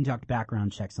 they conduct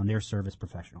background checks on their service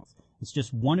professionals. It's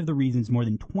just one of the reasons more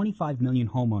than 25 million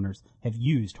homeowners have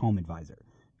used Home Advisor.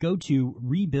 Go to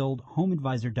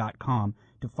rebuildhomeadvisor.com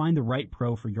to find the right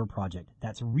pro for your project.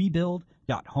 That's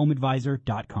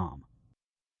rebuild.homeadvisor.com.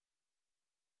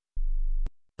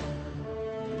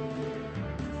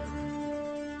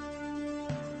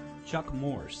 Chuck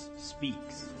Morse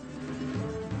speaks.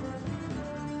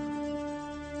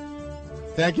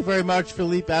 Thank you very much.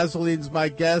 Philippe Azzoline's my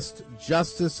guest.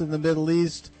 Justice in the Middle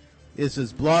East is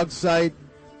his blog site.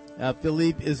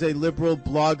 Philippe is a liberal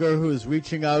blogger who is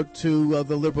reaching out to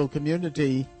the liberal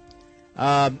community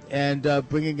and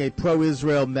bringing a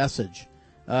pro-Israel message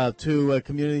to a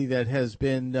community that has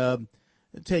been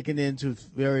taken into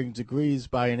varying degrees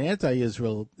by an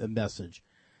anti-Israel message.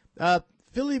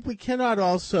 Philippe, we cannot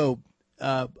also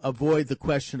avoid the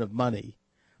question of money.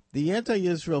 The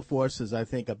anti-Israel forces, I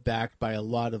think, are backed by a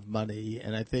lot of money,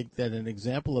 and I think that an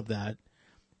example of that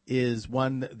is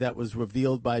one that was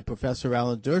revealed by Professor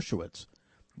Alan Dershowitz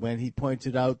when he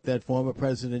pointed out that former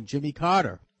President Jimmy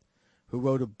Carter, who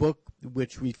wrote a book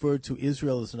which referred to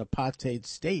Israel as an apartheid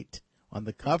state on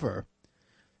the cover,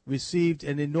 received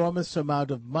an enormous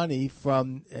amount of money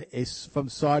from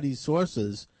Saudi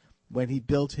sources when he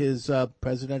built his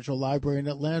presidential library in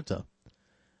Atlanta.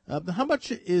 How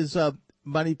much is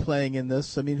money playing in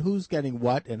this? I mean, who's getting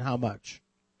what and how much?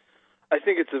 I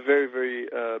think it's a very, very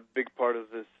big part of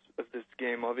this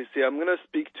game. Obviously, I'm going to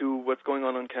speak to what's going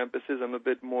on campuses. I'm a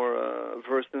bit more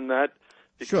versed in that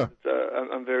because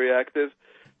I'm very active.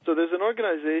 So there's an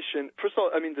organization. First of all,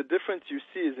 I mean, the difference you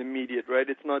see is immediate, right?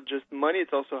 It's not just money;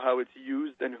 it's also how it's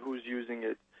used and who's using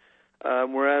it.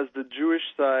 Whereas the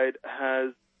Jewish side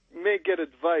may get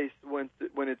advice when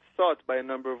it's sought by a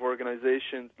number of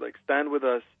organizations like Stand With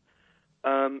Us.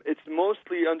 It's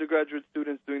mostly undergraduate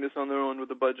students doing this on their own with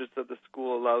the budgets that the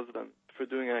school allows them for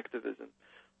doing activism.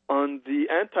 On the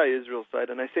anti-Israel side,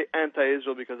 and I say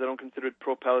anti-Israel because I don't consider it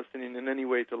pro-Palestinian in any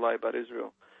way to lie about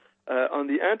Israel. On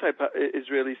the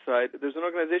anti-Israeli side, there's an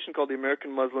organization called the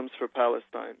American Muslims for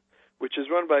Palestine, which is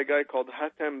run by a guy called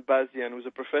Hatem Bazian, who's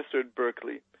a professor at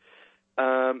Berkeley.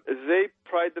 They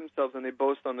pride themselves and they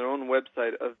boast on their own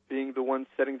website of being the ones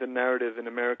setting the narrative in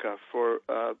America for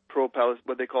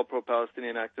what they call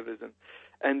pro-Palestinian activism.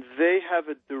 And they have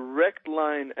a direct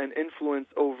line and influence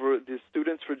over the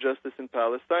Students for Justice in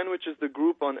Palestine, which is the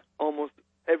group on almost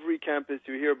every campus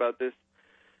you hear about this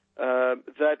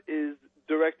that is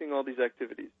directing all these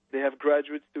activities. They have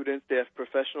graduate students, they have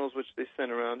professionals which they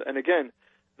send around. And again,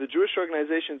 the Jewish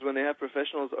organizations, when they have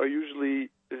professionals, are usually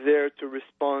there to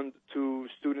respond to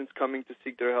students coming to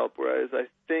seek their help, whereas I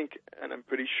think, and I'm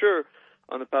pretty sure,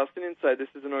 on the Palestinian side, this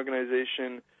is an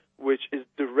organization which is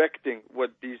directing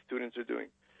what these students are doing.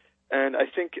 And I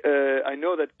think, I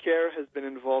know that CARE has been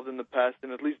involved in the past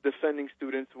in at least defending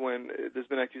students when there's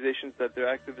been accusations that their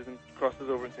activism crosses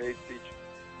over into hate speech.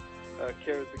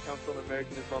 CARE is the Council on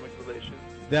American Islamic Relations.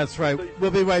 That's right.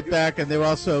 We'll be right back, and they're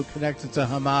also connected to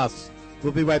Hamas.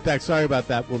 We'll be right back. Sorry about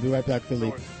that. We'll be right back,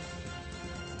 Philippe.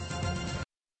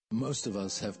 Most of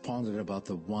us have pondered about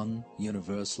the one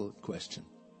universal question.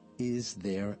 Is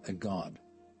there a God?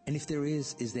 And if there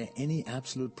is there any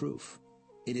absolute proof?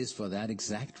 It is for that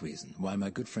exact reason why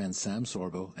my good friend Sam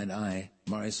Sorbo and I,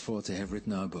 Maurice Forte, have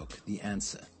written our book, The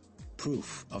Answer,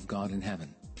 Proof of God in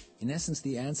Heaven. In essence,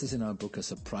 the answers in our book are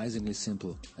surprisingly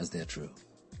simple as they're true.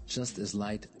 Just as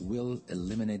light will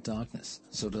eliminate darkness,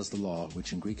 so does the law,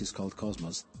 which in Greek is called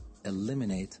cosmos,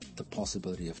 eliminate the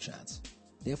possibility of chance.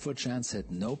 Therefore, chance had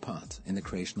no part in the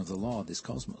creation of the law of this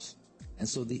cosmos. And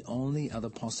so the only other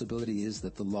possibility is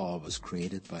that the law was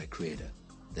created by a creator,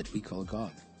 that we call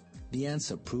God. The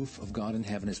Answer, Proof of God in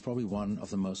Heaven, is probably one of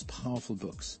the most powerful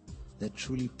books that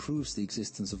truly proves the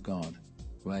existence of God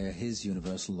via his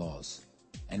universal laws,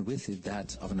 and with it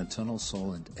that of an eternal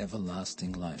soul and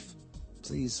everlasting life.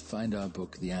 Please find our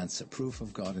book, The Answer, Proof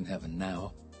of God in Heaven,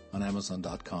 now on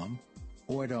Amazon.com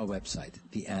or at our website,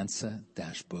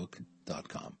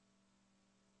 theanswer-book.com.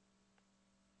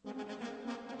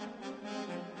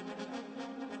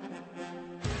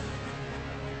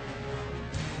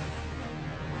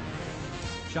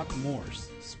 Chuck Morse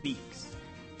speaks.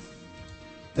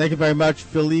 Thank you very much.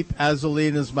 Philippe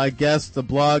Azzoline is my guest. The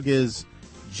blog is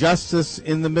Justice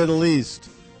in the Middle East.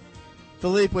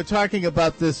 Philippe, we're talking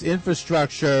about this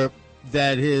infrastructure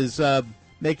that is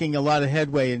making a lot of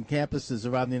headway in campuses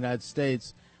around the United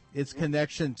States. Its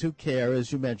connection to CARE,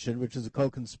 as you mentioned, which is a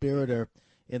co-conspirator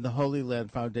in the Holy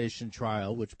Land Foundation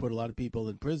trial, which put a lot of people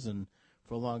in prison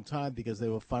for a long time because they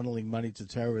were funneling money to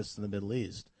terrorists in the Middle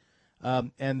East.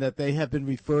 And that they have been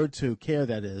referred to, CARE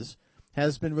that is,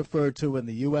 has been referred to in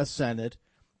the U.S. Senate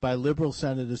by liberal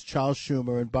senators Charles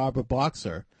Schumer and Barbara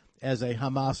Boxer as a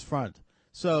Hamas front.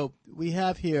 So we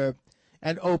have here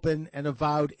an open and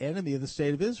avowed enemy of the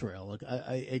state of Israel,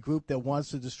 a group that wants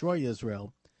to destroy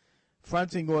Israel,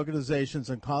 fronting organizations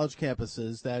on college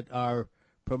campuses that are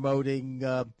promoting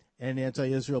an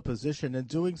anti-Israel position and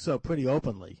doing so pretty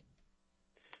openly.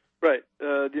 Right.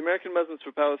 The American Muslims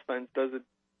for Palestine does it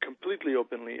completely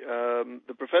openly.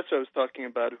 The professor I was talking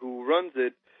about who runs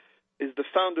it is the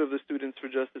founder of the Students for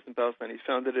Justice in Palestine. He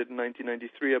founded it in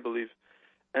 1993, I believe.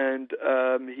 And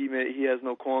he has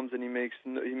no qualms, and he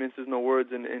minces no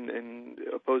words in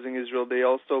opposing Israel. They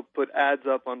also put ads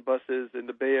up on buses in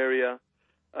the Bay Area,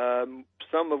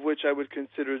 some of which I would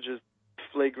consider just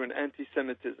flagrant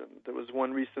anti-Semitism. There was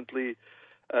one recently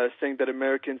saying that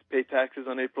Americans pay taxes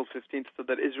on April 15th so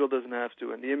that Israel doesn't have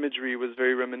to, and the imagery was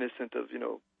very reminiscent of,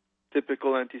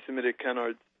 typical anti-Semitic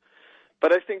canards.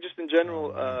 But I think just in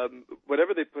general,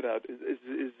 whatever they put out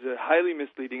is highly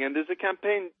misleading, and there's a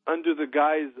campaign under the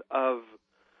guise of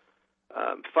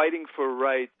fighting for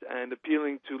rights and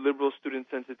appealing to liberal student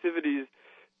sensitivities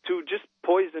to just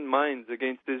poison minds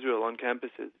against Israel on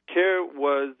campuses. CARE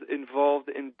was involved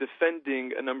in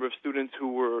defending a number of students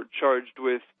who were charged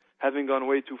with having gone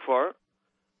way too far.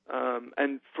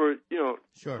 And for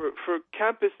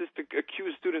campuses to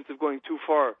accuse students of going too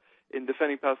far in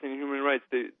defending Palestinian human rights,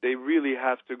 they really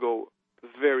have to go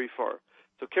very far.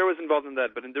 So CARE was involved in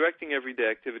that, but in directing everyday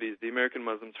activities, the American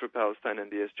Muslims for Palestine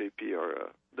and the SJP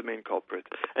are the main culprits.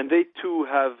 And they too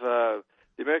have,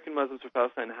 the American Muslims for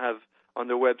Palestine have on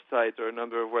their website, or a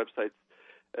number of websites,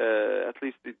 at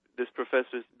least this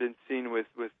professor's been seen with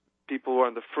people who are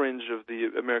on the fringe of the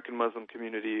American Muslim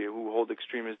community who hold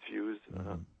extremist views,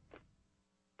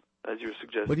 as you were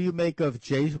suggesting. What do you make of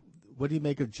J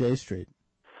Street?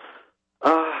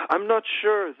 I'm not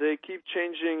sure. They keep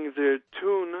changing their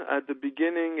tune. At the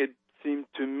beginning, it seemed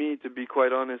to me, to be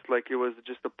quite honest, like it was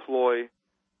just a ploy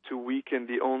to weaken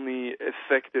the only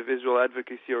effective Israel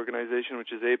advocacy organization,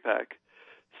 which is AIPAC.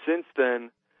 Since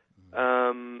then,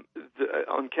 on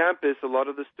campus, a lot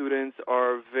of the students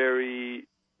are very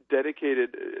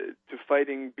dedicated to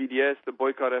fighting BDS, the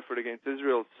boycott effort against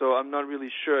Israel. So I'm not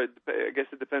really sure. I guess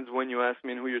it depends when you ask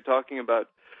me and who you're talking about.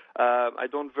 I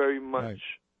don't very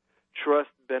much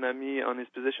trust Ben Ami on his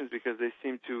positions because they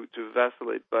seem to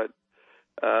vacillate. But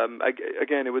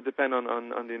again, it would depend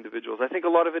on the individuals. I think a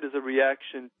lot of it is a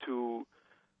reaction to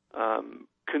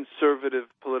conservative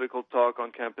political talk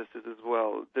on campuses as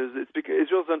well.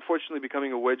 Israel's unfortunately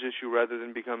becoming a wedge issue rather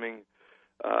than becoming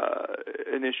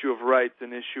an issue of rights,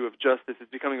 an issue of justice.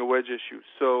 It's becoming a wedge issue.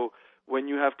 So when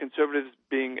you have conservatives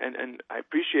being, and I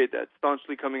appreciate that,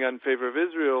 staunchly coming out in favor of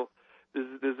Israel,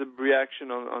 there's a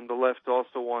reaction on the left to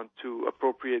also want to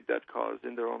appropriate that cause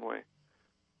in their own way.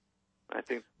 I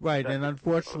think right, and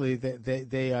unfortunately,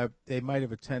 they might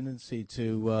have a tendency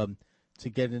to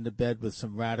get into bed with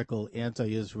some radical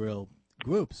anti-Israel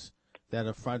groups that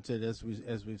are fronted, as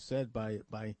we've said, by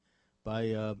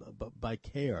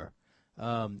CARE,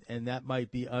 and that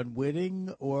might be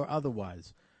unwitting or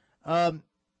otherwise.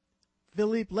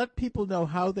 Philippe, let people know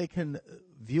how they can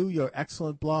view your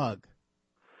excellent blog.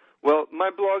 Well, my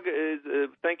blog is,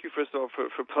 thank you first of all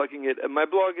for plugging it. My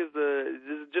blog is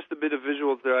just a bit of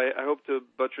visuals there. I hope to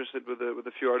buttress it with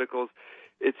a few articles.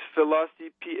 It's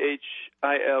Philassie,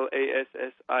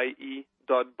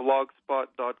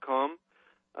 PHILASSIE.blogspot.com.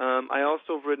 I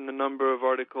also have written a number of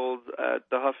articles at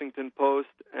the Huffington Post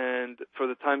and for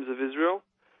the Times of Israel.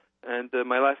 And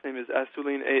my last name is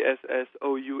Assouline,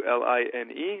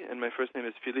 Assoulin, and my first name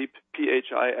is Philippe,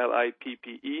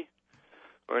 Philippe.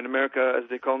 Or in America, as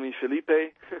they call me,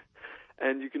 Felipe.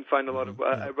 And you can find a lot of.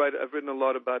 I've written a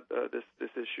lot about this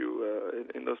issue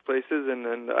in those places,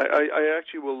 and I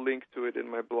actually will link to it in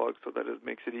my blog so that it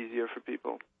makes it easier for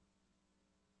people.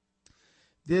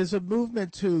 There's a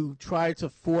movement to try to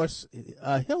force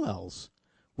Hillels,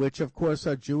 which of course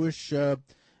are Jewish,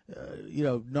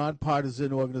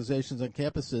 nonpartisan organizations on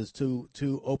campuses, to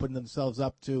open themselves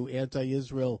up to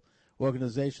anti-Israel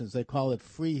organizations. They call it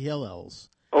Free Hillels.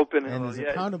 Open and Hillel, there's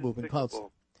a counter movement called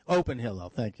Open Hillel.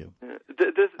 Thank you.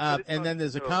 And then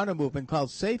there's a counter movement called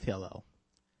Safe Hillel.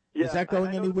 Yeah, is that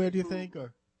going anywhere? Do you think?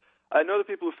 Or I know the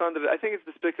people who founded it. I think it's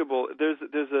despicable. There's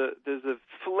a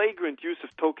flagrant use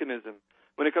of tokenism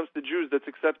when it comes to Jews that's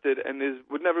accepted and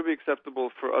would never be acceptable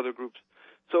for other groups.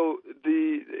 So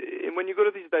when you go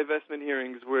to these divestment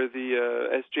hearings where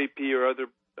the SJP or other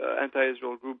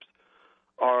anti-Israel groups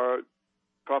are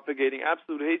propagating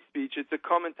absolute hate speech, it's a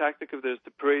common tactic of theirs to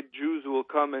parade Jews who will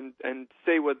come and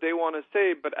say what they want to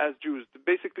say, but as Jews, to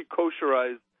basically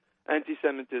kosherize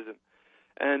anti-Semitism.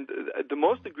 And the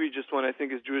most egregious one, I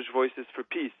think, is Jewish Voices for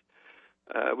Peace,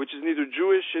 which is neither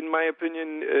Jewish, in my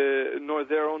opinion, nor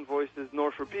their own voices,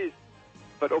 nor for peace.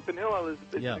 But Open Hillel is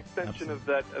an extension of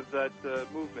that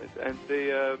movement, and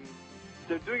they're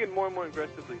doing it more and more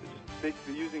aggressively. They're just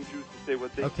basically using Jews to say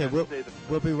what they okay, say themselves.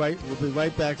 We'll be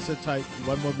right back. Sit tight.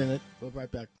 One more minute. We'll be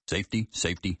right back. Safety,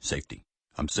 safety, safety.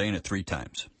 I'm saying it 3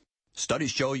 times.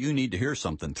 Studies show you need to hear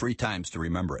something 3 times to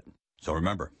remember it. So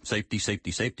remember, safety,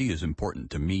 safety, safety is important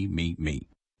to me, me, me.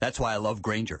 That's why I love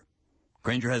Grainger.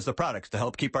 Grainger has the products to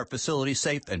help keep our facilities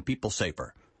safe and people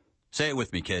safer. Say it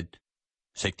with me, kid.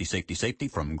 Safety, safety, safety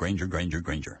from Grainger, Grainger,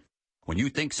 Grainger. When you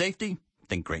think safety,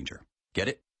 think Grainger. Get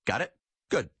it? Got it?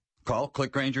 Good. Call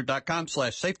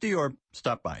clickgrainger.com/safety or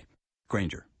stop by.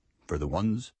 Grainger, for the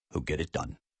ones who get it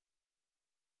done.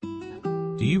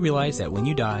 Do you realize that when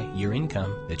you die, your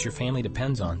income that your family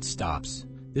depends on stops?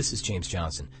 This is James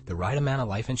Johnson. The right amount of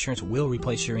life insurance will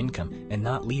replace your income and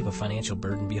not leave a financial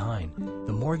burden behind.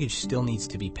 The mortgage still needs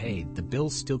to be paid. The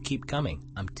bills still keep coming.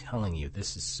 I'm telling you,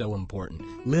 this is so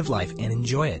important. Live life and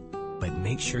enjoy it. But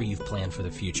make sure you've planned for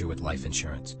the future with life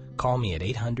insurance. Call me at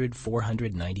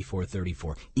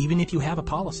 800-400-9434. Even if you have a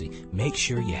policy, make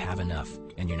sure you have enough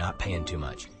and you're not paying too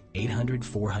much.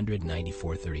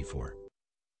 800-400-9434.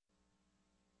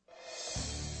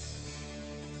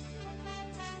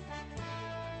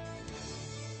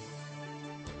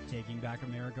 Taking back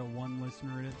America one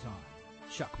listener at a time.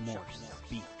 Chuck Morse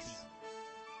speaks.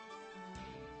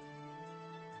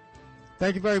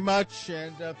 Thank you very much.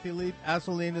 And Philippe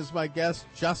Assouline is my guest,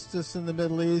 Justice in the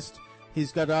Middle East.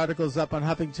 He's got articles up on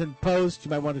Huffington Post.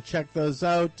 You might want to check those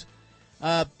out.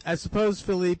 I suppose,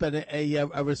 Philippe,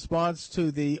 a response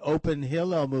to the Open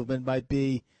Hillel movement might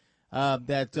be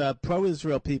that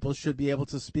pro-Israel people should be able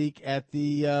to speak at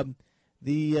these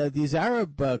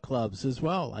Arab clubs as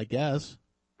well, I guess.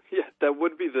 Yeah, that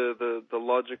would be the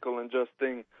logical and just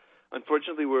thing.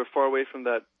 Unfortunately, we're far away from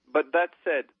that. But that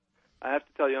said, I have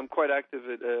to tell you, I'm quite active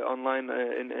online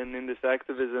and in this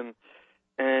activism.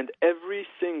 And every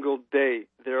single day,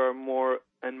 there are more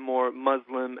and more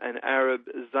Muslim and Arab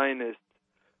Zionists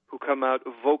who come out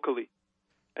vocally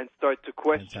and start to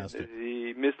question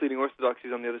the misleading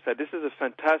orthodoxies on the other side. This is a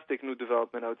fantastic new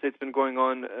development. I would say it's been going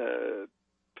on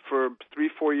for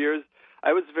 3-4 years.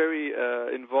 I was very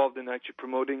involved in actually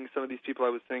promoting some of these people I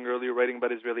was saying earlier, writing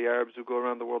about Israeli Arabs who go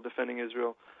around the world defending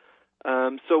Israel.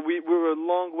 So we were a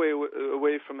long way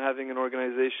away from having an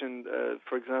organization,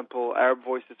 for example, Arab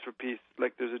Voices for Peace,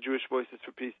 like there's a Jewish Voices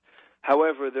for Peace.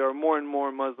 However, there are more and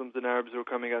more Muslims and Arabs who are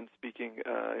coming out and speaking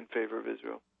in favor of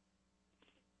Israel.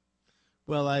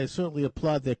 Well, I certainly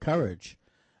applaud their courage.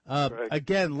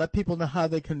 Again, let people know how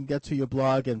they can get to your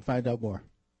blog and find out more.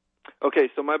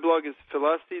 Okay, so my blog is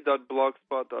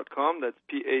philassie.blogspot.com. That's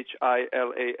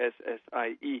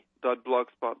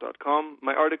PHILASSIE.blogspot.com.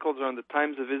 My articles are on the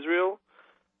Times of Israel,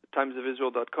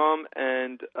 timesofisrael.com,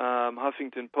 and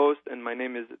Huffington Post, and my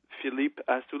name is Philippe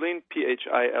Assouline,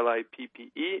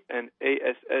 PHILIPPE, and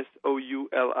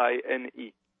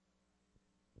ASSOULINE.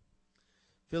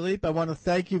 Philippe, I want to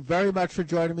thank you very much for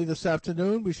joining me this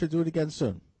afternoon. We should do it again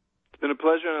soon. It's been a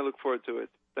pleasure, and I look forward to it.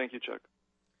 Thank you, Chuck.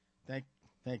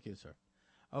 Thank you, sir.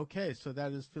 Okay, so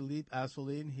that is Philippe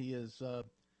Assouline. He's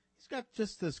got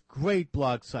just this great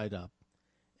blog site up,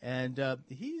 and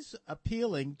he's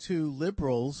appealing to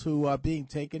liberals who are being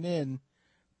taken in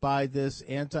by this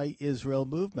anti-Israel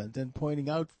movement and pointing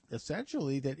out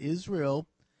essentially that Israel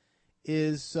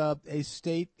is a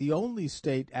state, the only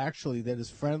state actually that is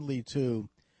friendly to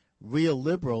real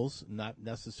liberals, not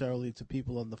necessarily to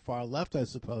people on the far left, I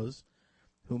suppose,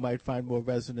 who might find more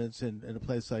resonance in a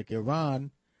place like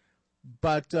Iran.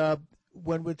 But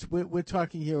when we're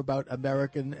talking here about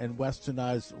American and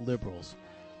westernized liberals.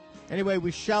 Anyway,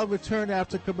 we shall return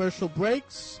after commercial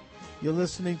breaks. You're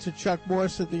listening to Chuck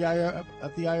Morse at the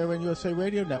IRN USA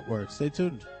Radio Network. Stay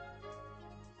tuned.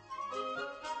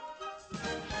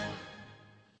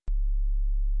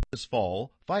 This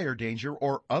fall, fire danger,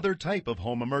 or other type of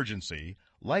home emergency,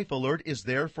 Life Alert is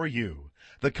there for you.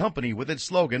 The company with its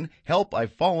slogan, "Help,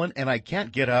 I've fallen and I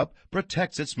can't get up,"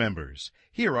 protects its members.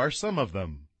 Here are some of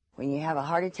them. When you have a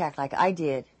heart attack like I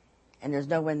did and there's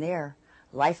no one there,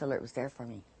 Life Alert was there for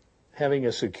me. Having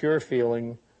a secure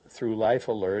feeling through Life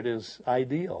Alert is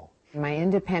ideal. My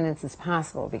independence is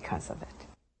possible because of it.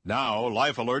 Now,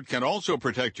 Life Alert can also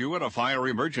protect you in a fire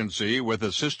emergency with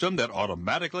a system that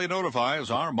automatically notifies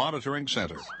our monitoring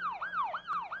center.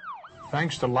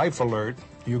 Thanks to Life Alert,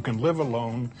 you can live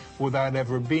alone without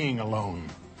ever being alone.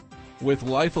 With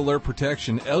Life Alert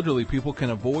protection, elderly people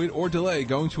can avoid or delay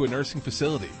going to a nursing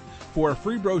facility. For a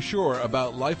free brochure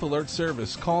about Life Alert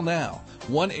service, call now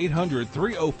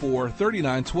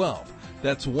 1-800-304-3912.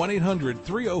 That's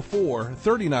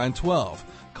 1-800-304-3912.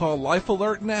 Call Life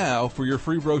Alert now for your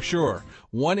free brochure,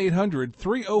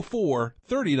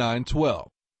 1-800-304-3912.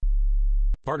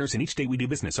 Partners in each state we do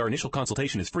business. Our initial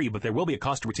consultation is free, but there will be a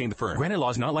cost to retain the firm. Granite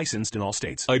Law is not licensed in all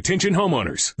states. Attention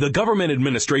homeowners. The government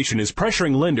administration is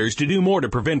pressuring lenders to do more to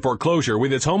prevent foreclosure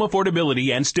with its home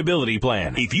affordability and stability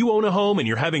plan. If you own a home and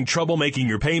you're having trouble making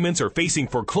your payments or facing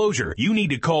foreclosure, you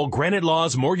need to call Granite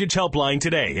Law's Mortgage Helpline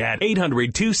today at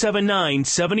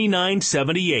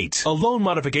 800-279-7978. A loan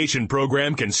modification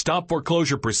program can stop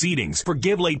foreclosure proceedings,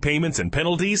 forgive late payments and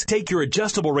penalties, take your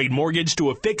adjustable rate mortgage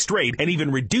to a fixed rate, and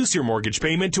even reduce your mortgage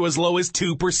payment to as low as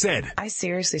 2%. I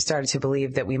seriously started to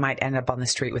believe that we might end up on the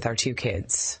street with our 2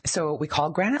 kids. So we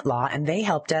called Granite Law, and they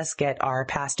helped us get our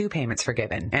past due payments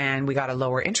forgiven. And we got a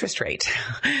lower interest rate.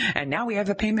 And now we have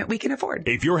a payment we can afford.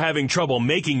 If you're having trouble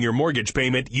making your mortgage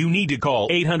payment, you need to call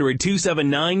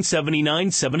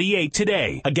 800-279-7978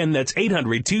 today. Again, that's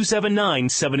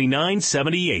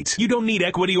 800-279-7978. You don't need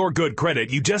equity or good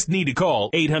credit. You just need to call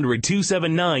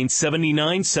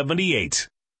 800-279-7978.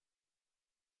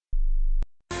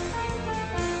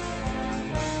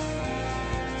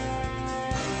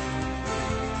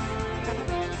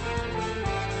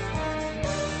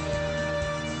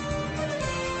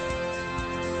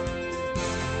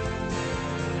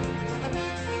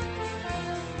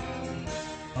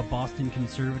 A Boston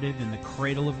conservative in the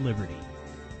cradle of liberty.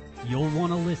 You'll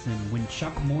want to listen when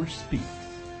Chuck Morse speaks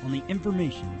on the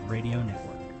Information Radio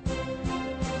Network.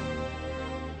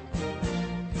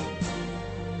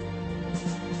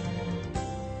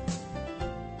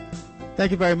 Thank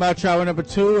you very much. Hour number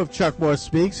 2 of Chuck Morse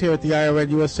Speaks here at the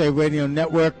IRN USA Radio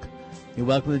Network. You're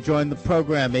welcome to join the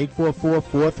program,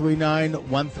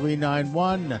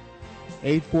 844-439-1391,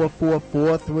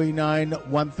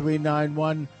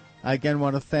 844-439-1391. I again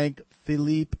want to thank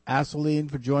Philippe Asseline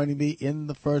for joining me in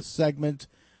the first segment,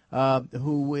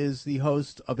 who is the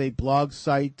host of a blog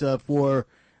site for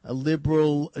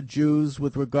liberal Jews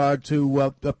with regard to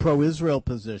a pro-Israel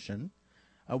position.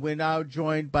 We're now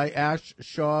joined by Ash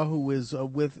Shaw, who is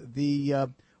with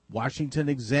the Washington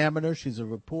Examiner. She's a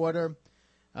reporter.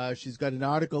 She's got an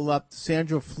article up.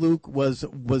 Sandra Fluke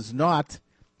was not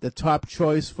the top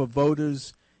choice for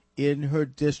voters in her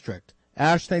district.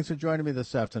 Ash, thanks for joining me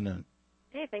this afternoon.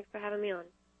 Hey, thanks for having me on.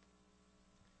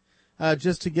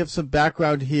 Just to give some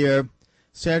background here,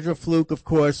 Sandra Fluke, of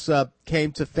course,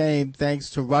 came to fame thanks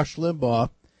to Rush Limbaugh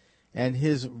and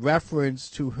his reference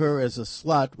to her as a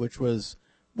slut, which was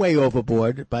way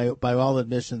overboard by all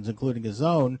admissions, including his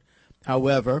own.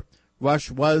 However, Rush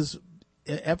was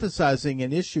emphasizing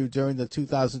an issue during the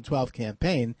 2012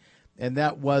 campaign, and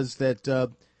that was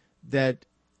that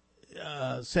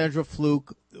Sandra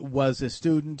Fluke was a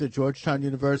student at Georgetown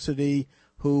University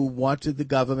who wanted the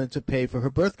government to pay for her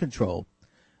birth control,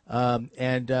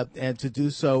 and to do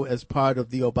so as part of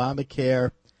the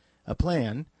Obamacare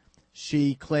plan.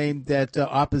 She claimed that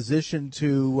opposition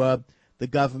to the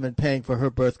government paying for her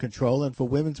birth control and for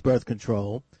women's birth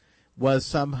control was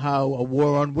somehow a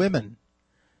war on women.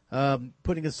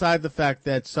 Putting aside the fact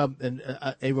that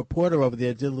a reporter over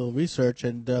there did a little research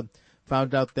and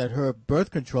found out that her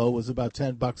birth control was about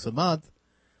 $10 a month,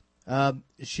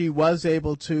 she was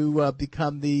able to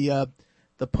become the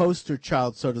poster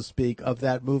child, so to speak, of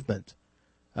that movement.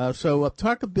 So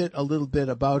talk a little bit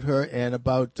about her and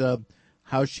about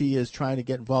how she is trying to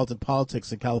get involved in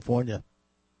politics in California.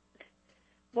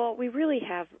 Well, we really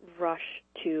have Rush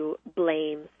to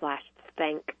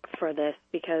blame/thank for this,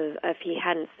 because if he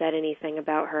hadn't said anything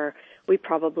about her, we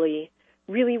probably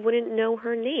really wouldn't know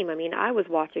her name. I mean, I was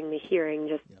watching the hearing,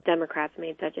 just Democrats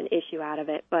made such an issue out of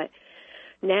it, but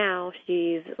now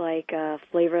she's like a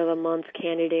Flavor of the Month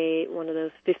candidate, one of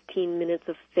those 15 minutes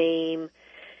of fame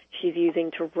she's using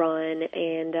to run,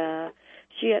 and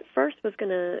she at first was going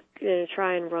to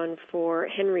try and run for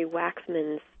Henry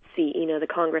Waxman's seat, the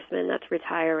congressman that's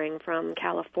retiring from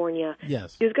California.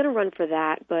 Yes. She was going to run for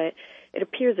that, but it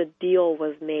appears a deal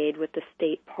was made with the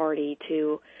state party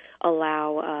to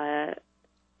allow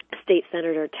State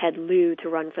Senator Ted Lieu to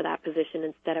run for that position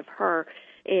instead of her,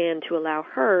 and to allow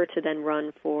her to then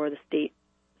run for the State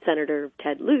Senator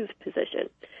Ted Lieu's position.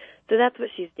 So that's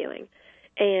what she's doing.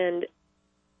 And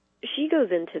she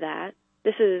goes into that.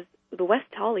 This is the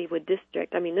West Hollywood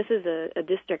district. I mean, this is a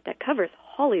district that covers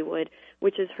Hollywood,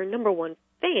 which is her number one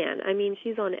fan. I mean,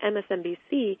 she's on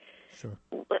MSNBC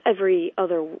every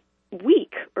other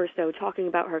week or so talking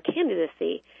about her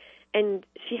candidacy, and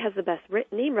she has the best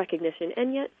name recognition,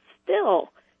 and yet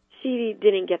still she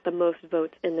didn't get the most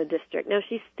votes in the district. Now,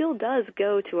 she still does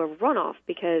go to a runoff,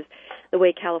 because the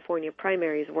way California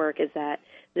primaries work is that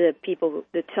the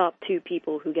top 2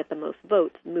 people who get the most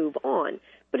votes move on.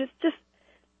 But it's just,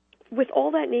 with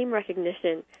all that name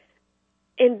recognition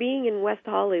and being in West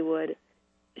Hollywood,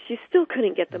 she still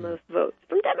couldn't get the most votes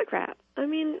from Democrats. I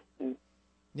mean,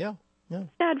 yeah.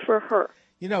 sad for her.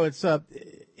 You know, it's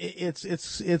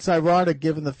ironic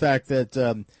given the fact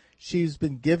that she's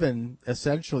been given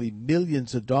essentially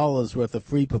millions of dollars worth of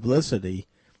free publicity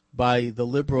by the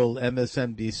liberal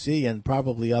MSNBC and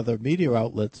probably other media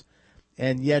outlets,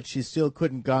 and yet she still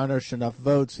couldn't garnish enough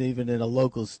votes even in a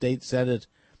local state senate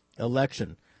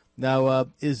election. Now,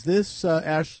 is this,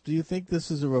 Ash, do you think this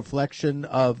is a reflection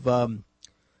of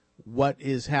what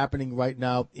is happening right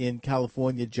now in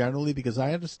California generally? Because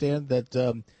I understand that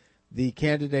the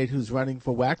candidate who's running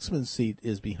for Waxman's seat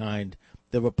is behind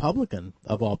the Republican,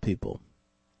 of all people.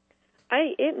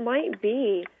 It might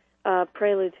be a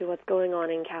prelude to what's going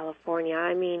on in California.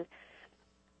 I mean,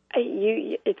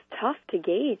 it's tough to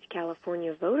gauge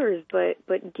California voters, but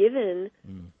given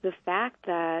the fact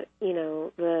that, you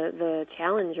know, the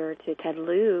challenger to Ted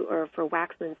Lieu or for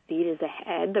Waxman's seat is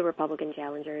ahead, the Republican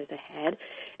challenger is ahead,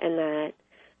 and that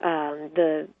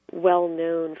the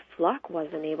well-known Fluck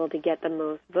wasn't able to get the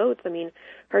most votes. I mean,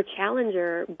 her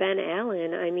challenger, Ben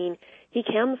Allen, I mean, he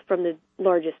comes from the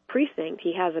largest precinct.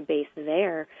 He has a base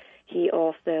there. He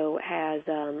also has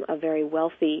a very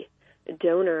wealthy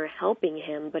donor helping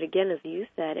him. But again, as you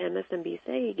said,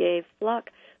 MSNBC gave Fluck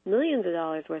millions of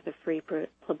dollars worth of free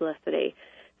publicity.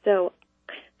 So,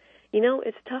 you know,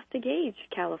 it's tough to gauge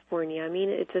California. I mean,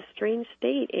 it's a strange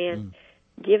state, and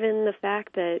given the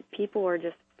fact that people are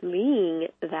just fleeing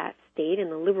that state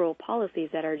and the liberal policies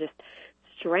that are just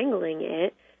strangling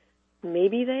it,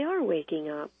 maybe they are waking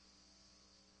up.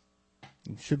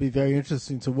 It should be very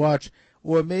interesting to watch.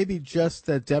 Or maybe just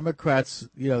that Democrats,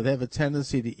 you know, they have a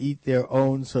tendency to eat their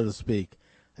own, so to speak.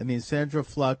 I mean, Sandra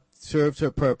Fluck served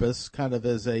her purpose kind of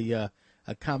as a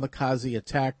kamikaze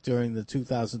attack during the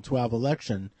 2012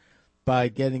 election by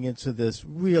getting into this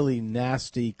really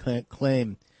nasty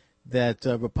claim that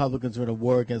Republicans are in a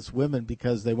war against women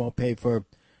because they won't pay for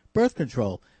birth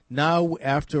control. Now,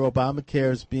 after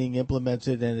Obamacare is being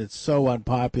implemented and it's so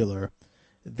unpopular,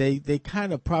 they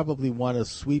kind of probably want to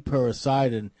sweep her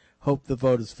aside and hope the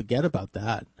voters forget about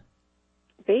that.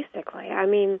 Basically. I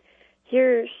mean,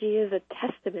 here she is a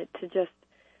testament to just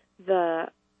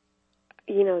the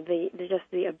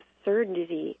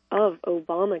absurdity of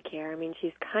Obamacare. I mean,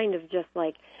 she's kind of just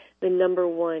like the number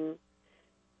one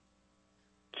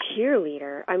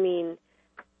cheerleader. I mean,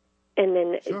 and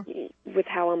then with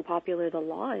how unpopular the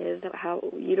law is, how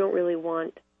you don't really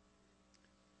want,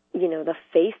 you know, the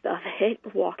face of it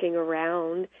walking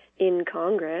around in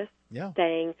Congress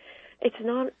saying it's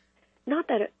not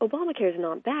that Obamacare is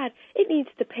not bad. It needs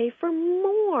to pay for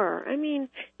more. I mean,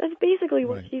 that's basically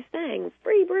what she's saying.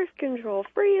 Free birth control,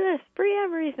 free this, free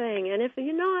everything. And if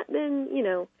you're not, then, you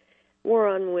know, war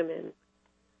on women.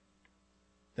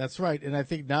 That's right. And I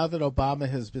think now that Obama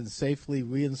has been safely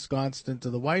re-ensconced into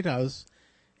the White House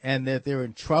and that they're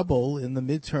in trouble in the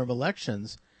midterm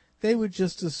elections, they would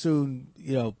just as soon,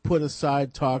 you know, put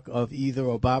aside talk of either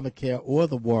Obamacare or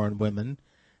the war on women,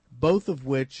 both of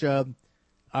which are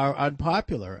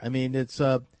unpopular. I mean, it's,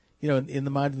 you know, in the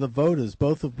mind of the voters,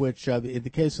 both of which, in the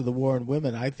case of the war on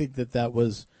women, I think that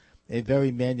was a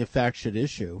very manufactured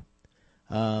issue.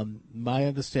 My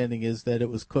understanding is that it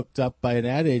was cooked up by an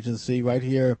ad agency right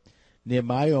here near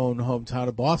my own hometown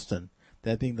of Boston,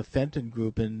 that being the Fenton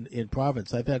Group in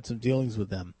Providence. I've had some dealings with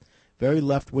them. Very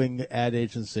left-wing ad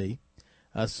agency.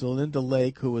 Celinda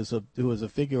Lake, who was a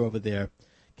figure over there,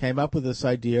 came up with this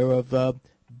idea of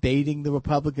baiting the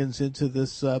Republicans into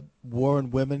this war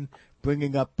on women,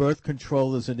 bringing up birth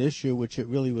control as an issue, which it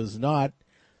really was not.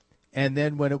 And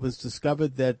then when it was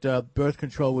discovered that birth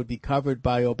control would be covered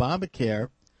by Obamacare,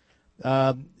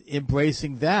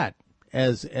 embracing that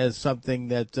as something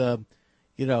that,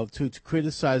 you know, to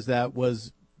criticize that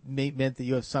meant that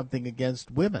you have something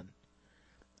against women.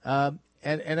 And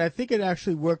I think it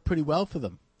actually worked pretty well for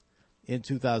them in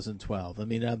 2012. I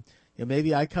mean, you know,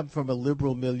 maybe I come from a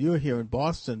liberal milieu here in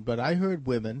Boston, but I heard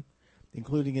women,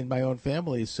 including in my own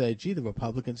family, say, gee, the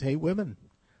Republicans hate women.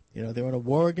 You know, they're in a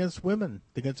war against women.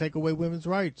 They're going to take away women's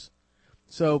rights.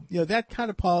 So, you know, that kind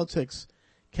of politics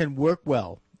can work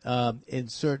well in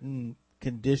certain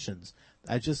conditions.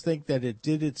 I just think that it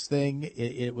did its thing.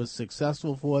 It was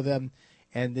successful for them,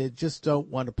 and they just don't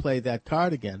want to play that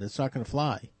card again. It's not going to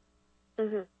fly.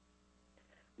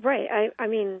 Mm-hmm. Right. I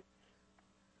mean,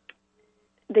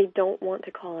 they don't want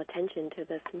to call attention to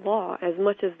this law as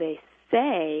much as they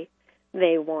say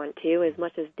they want to, as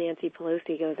much as Nancy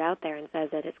Pelosi goes out there and says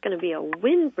that it's going to be a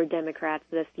win for Democrats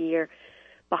this year.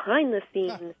 Behind the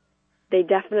scenes, they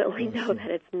definitely know that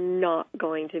it's not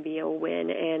going to be a win,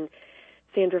 and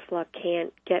Sandra Fluck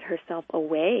can't get herself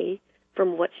away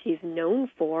from what she's known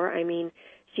for. I mean,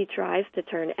 she tries to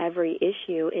turn every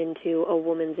issue into a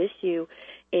woman's issue,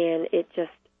 and it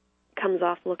just comes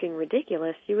off looking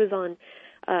ridiculous. She was on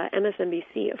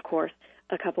MSNBC, of course,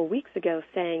 a couple weeks ago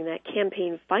saying that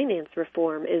campaign finance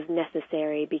reform is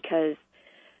necessary because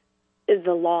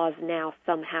the laws now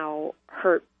somehow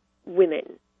hurt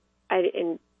women. I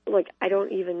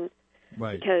don't even,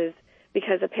 right,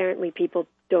 because apparently people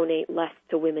donate less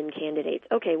to women candidates.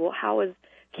 Okay, well, how is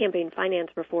campaign finance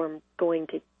reform going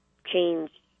to change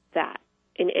that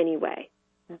in any way?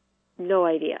 No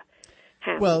idea.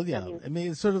 How. Well, yeah, I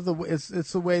mean, it's sort of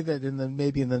it's the way that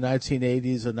maybe in the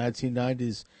 1980s or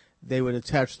 1990s they would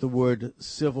attach the word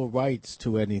civil rights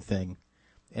to anything,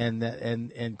 and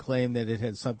claim that it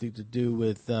had something to do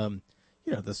with the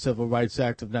Civil Rights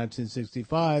Act of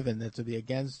 1965, and that to be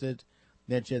against it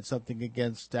meant you had something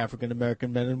against African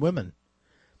American men and women.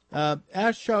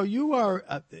 Ash Cho, you're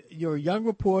a young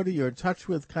reporter. You're in touch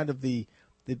with kind of the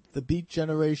Beat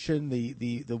generation,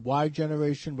 the Y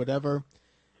generation, whatever.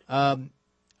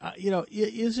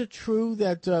 Is it true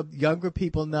that younger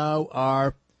people now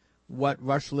are what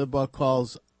Rush Limbaugh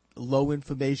calls low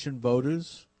information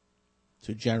voters,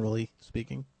 to generally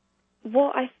speaking?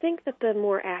 Well, I think that the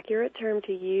more accurate term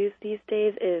to use these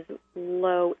days is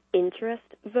low interest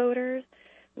voters,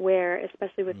 where,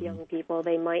 especially with young people,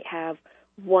 they might have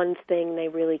one thing they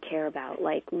really care about,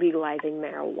 like legalizing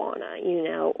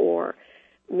marijuana, or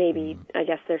maybe, I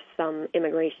guess there's some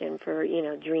immigration for,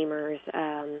 dreamers,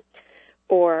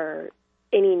 or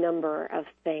any number of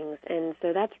things. And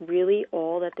so that's really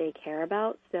all that they care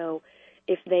about. So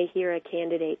if they hear a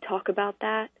candidate talk about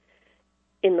that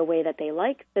in the way that they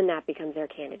like, then that becomes their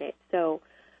candidate. So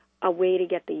a way to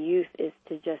get the youth is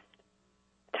to just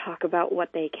talk about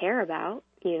what they care about,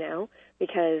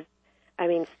 because,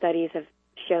 studies have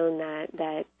shown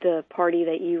that the party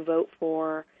that you vote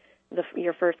for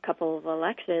your first couple of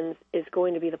elections is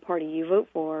going to be the party you vote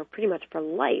for pretty much for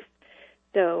life.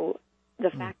 So the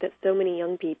fact that so many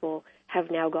young people have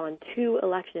now gone 2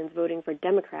 elections voting for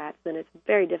Democrats, then it's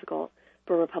very difficult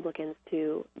for Republicans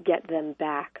to get them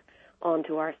back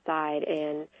onto our side.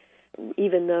 And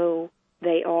even though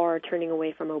they are turning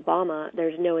away from Obama,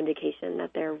 there's no indication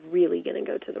that they're really going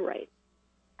to go to the right.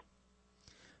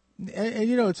 And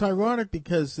it's ironic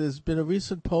because there's been a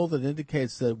recent poll that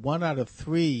indicates that 1 out of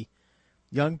 3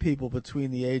 young people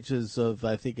between the ages of,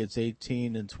 I think it's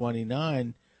 18 and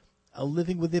 29, are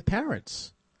living with their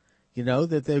parents.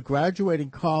 That they're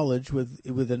graduating college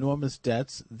with enormous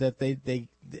debts, that they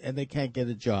can't get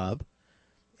a job.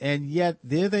 And yet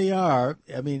there they are.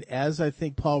 As I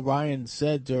think Paul Ryan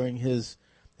said during his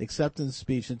acceptance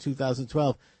speech in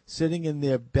 2012, sitting in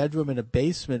their bedroom in a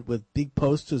basement with big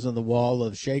posters on the wall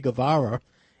of Che Guevara,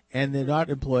 and they're not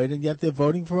employed, and yet they're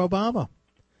voting for Obama.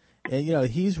 And,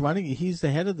 he's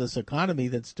the head of this economy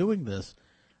that's doing this.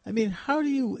 How do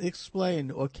you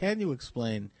explain, or can you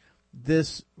explain,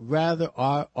 this rather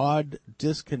odd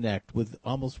disconnect with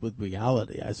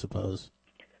reality, I suppose?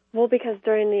 Well, because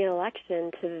during the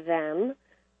election, to them,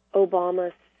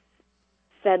 Obama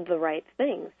said the right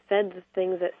things, said the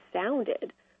things that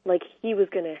sounded like he was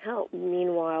going to help.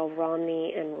 Meanwhile,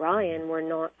 Romney and Ryan were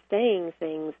not saying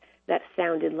things that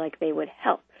sounded like they would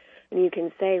help. And you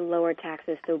can say lower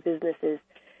taxes so businesses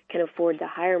can afford to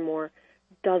hire more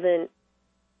doesn't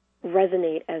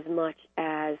resonate as much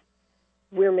as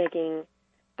we're making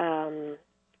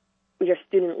your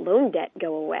student loan debt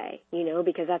go away,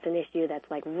 because that's an issue that's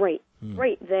like right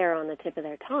there on the tip of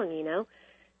their tongue,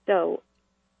 So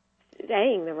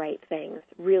saying the right things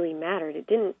really mattered. It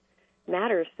didn't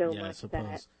matter so much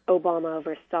that Obama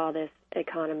oversaw this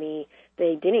economy.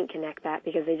 They didn't connect that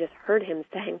because they just heard him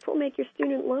saying, we'll make your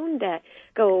student loan debt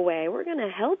go away. We're going to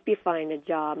help you find a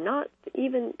job.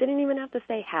 Didn't even have to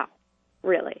say how,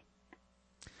 really.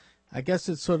 I guess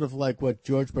it's sort of like what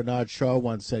George Bernard Shaw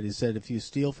once said. He said, if you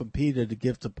steal from Peter to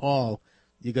give to Paul,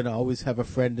 you're going to always have a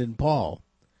friend in Paul.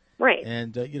 Right.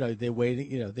 And, they're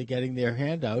waiting, they're getting their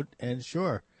handout, and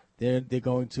sure, they're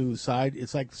going to side.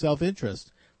 It's like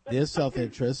self-interest. Their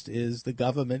self-interest is the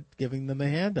government giving them a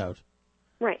handout.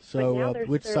 Right. So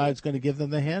which side's going to give them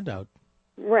the handout?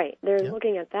 Right. They're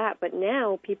looking at that. But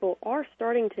now people are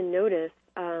starting to notice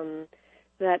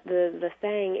that the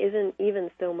saying isn't even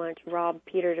so much rob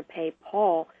Peter to pay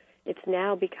Paul. It's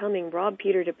now becoming rob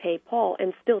Peter to pay Paul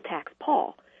and still tax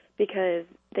Paul, because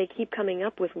they keep coming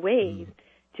up with ways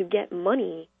to get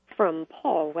money from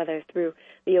Paul, whether through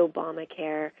the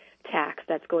Obamacare tax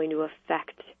that's going to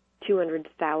affect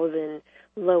 200,000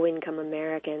 low-income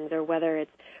Americans, or whether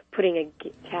it's putting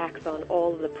a tax on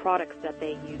all of the products that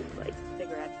they use, like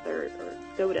cigarettes or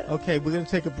soda. Okay, we're going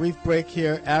to take a brief break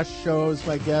here. Ash Cho is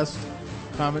my guest.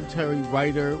 commentary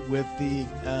writer with the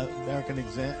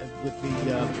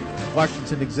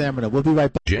Washington Examiner. We'll be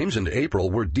right back. James and April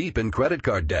were deep in credit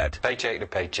card debt. Paycheck to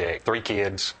paycheck, 3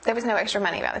 kids. There was no extra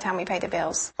money by the time we paid the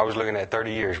bills. I was looking at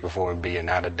 30 years before being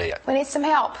out of debt. We need some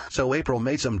help. So April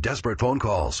made some desperate phone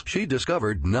calls. She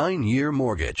discovered 9-Year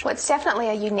Mortgage. Well, it's definitely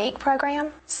a unique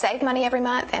program. Save money every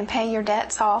month and pay your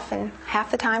debts off in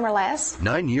half the time or less.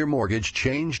 9-Year Mortgage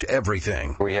changed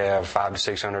everything. We have $500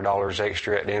 to $600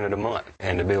 extra at the end of the month,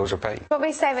 and the bills are paid. We'll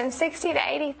be saving $60,000 to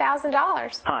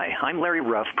 $80,000. Hi, I'm Larry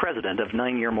Ruff, president of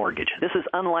 9-Year Mortgage. This is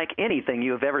unlike anything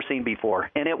you have ever seen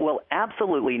before, and it will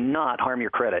absolutely not harm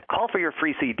your credit. Call for your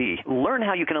free CD. Learn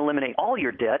how you can eliminate all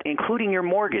your debt, including your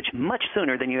mortgage, much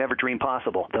sooner than you ever dreamed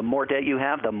possible. The more debt you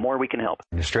have, the more we can help.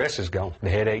 The stress is gone. The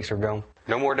headaches are gone.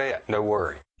 No more debt. No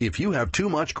worry. If you have too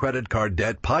much credit card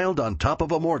debt piled on top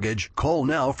of a mortgage, call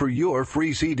now for your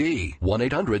free CD.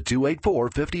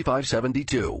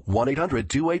 1-800-284-5572.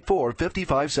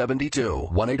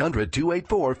 1-800-284-5572.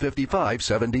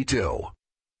 1-800-284-5572.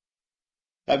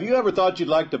 Have you ever thought you'd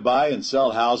like to buy and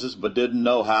sell houses but didn't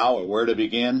know how or where to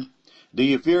begin? Do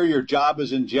you fear your job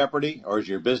is in jeopardy, or is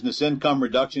your business income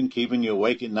reduction keeping you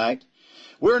awake at night?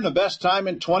 We're in the best time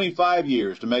in 25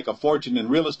 years to make a fortune in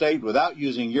real estate without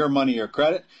using your money or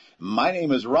credit. My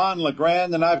name is Ron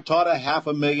LeGrand, and I've taught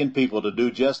 500,000 people to do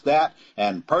just that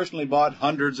and personally bought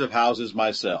hundreds of houses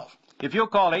myself. If you'll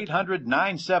call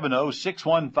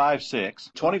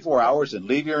 800-970-6156, 24 hours, and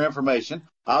leave your information,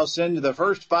 I'll send you the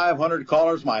first 500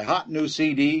 callers my hot new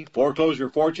CD,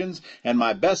 Foreclosure Fortunes, and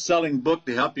my best-selling book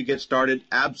to help you get started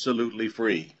absolutely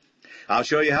free. I'll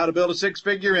show you how to build a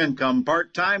 6-figure income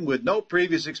part-time with no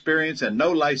previous experience and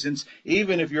no license,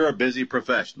 even if you're a busy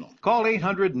professional. Call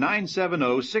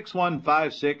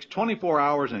 800-970-6156, 24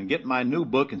 hours, and get my new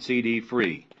book and CD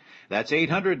free. That's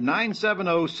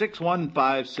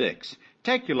 800-970-6156.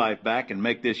 Take your life back and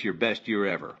make this your best year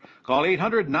ever. Call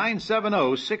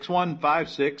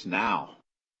 800-970-6156 now.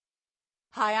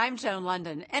 Hi, I'm Joan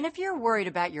London, and if you're worried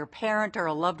about your parent or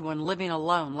a loved one living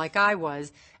alone like I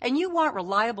was, and you want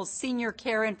reliable senior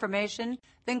care information,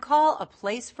 then call A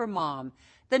Place for Mom,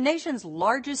 the nation's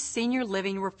largest senior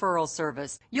living referral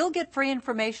service. You'll get free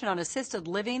information on assisted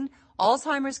living,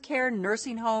 Alzheimer's care,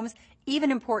 nursing homes,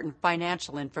 even important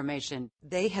financial information.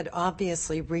 They had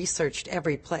obviously researched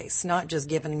every place, not just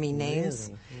given me names.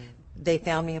 Really? Yeah. They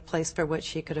found me a place for what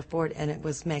she could afford, and it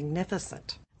was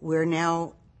magnificent. We're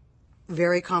now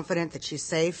very confident that she's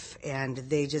safe, and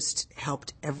they just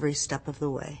helped every step of the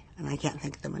way, and I can't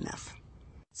thank them enough.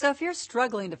 So if you're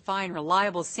struggling to find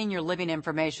reliable senior living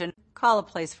information, call A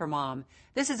Place for Mom.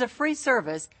 This is a free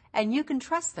service, and you can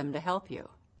trust them to help you.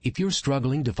 If you're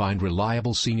struggling to find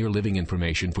reliable senior living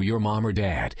information for your mom or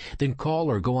dad, then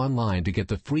call or go online to get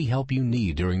the free help you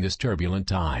need during this turbulent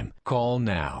time. Call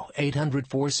now,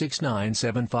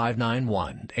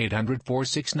 800-469-7591,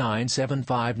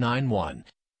 800-469-7591.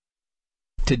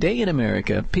 Today in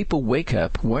America, people wake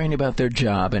up worrying about their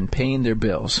job and paying their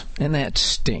bills, and that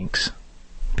stinks.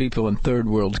 People in third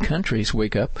world countries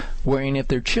wake up worrying if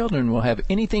their children will have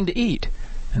anything to eat,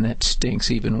 and that stinks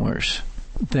even worse.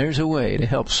 There's a way to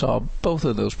help solve both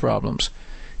of those problems.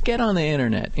 Get on the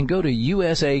internet and go to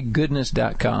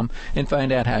usagoodness.com and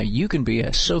find out how you can be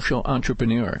a social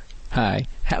entrepreneur. Hi,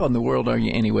 how in the world are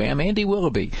you anyway? I'm Andy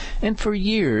Willoughby, and for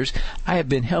years I have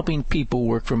been helping people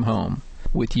work from home.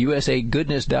 With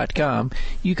usagoodness.com,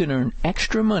 you can earn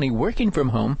extra money working from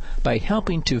home by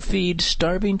helping to feed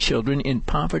starving children in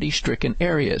poverty-stricken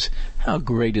areas. How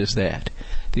great is that?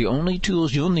 The only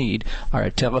tools you'll need are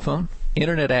a telephone,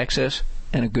 internet access,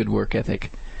 and a good work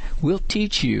ethic. We'll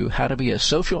teach you how to be a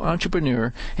social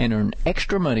entrepreneur and earn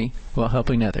extra money while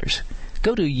helping others.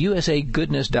 Go to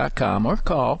usagoodness.com or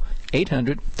call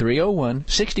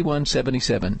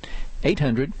 800-301-6177.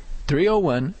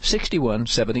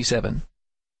 800-301-6177.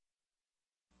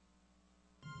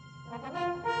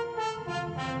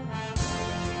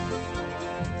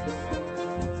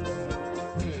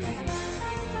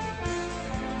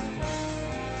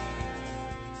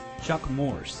 Chuck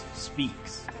Morse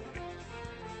speaks.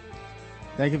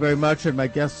 Thank you very much. And my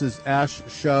guest is Ash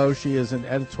Show. She is an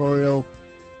editorial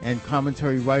and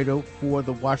commentary writer for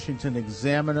the Washington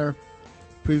Examiner.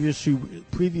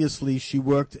 Previously, she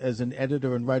worked as an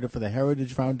editor and writer for the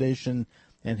Heritage Foundation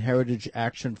and Heritage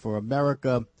Action for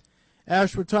America.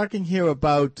 Ash, we're talking here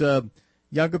about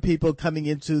younger people coming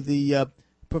into the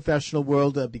professional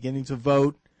world, beginning to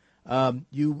vote.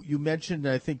 You mentioned,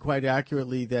 I think quite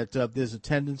accurately, that there's a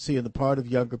tendency on the part of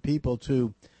younger people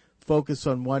to focus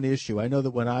on one issue. I know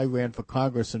that when I ran for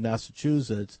Congress in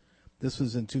Massachusetts, this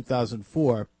was in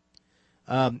 2004,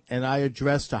 and I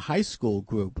addressed a high school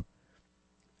group,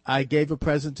 I gave a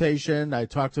presentation. I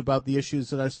talked about the issues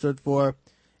that I stood for,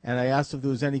 and I asked if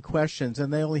there was any questions,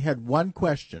 and they only had one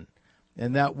question,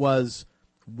 and that was,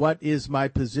 what is my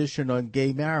position on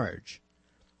gay marriage?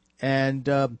 And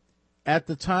at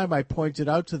the time, I pointed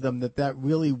out to them that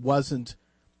really wasn't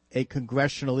a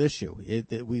congressional issue.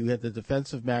 We had the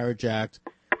Defense of Marriage Act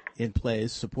in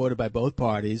place, supported by both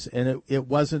parties, and it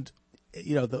wasn't,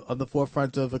 on the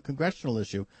forefront of a congressional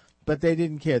issue. But they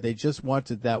didn't care. They just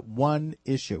wanted that one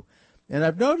issue. And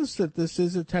I've noticed that this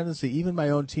is a tendency. Even my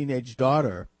own teenage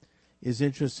daughter is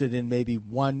interested in maybe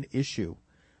one issue.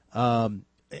 And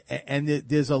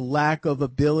there's a lack of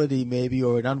ability maybe,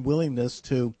 or an unwillingness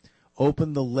to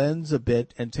open the lens a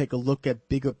bit and take a look at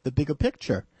the bigger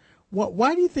picture.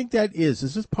 Why do you think that is?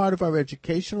 Is this part of our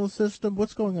educational system?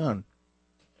 What's going on?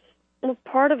 Well,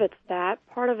 part of it's that.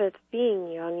 Part of it's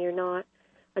being young. You're not,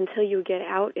 until you get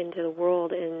out into the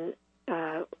world and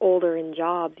older in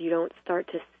jobs, you don't start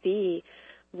to see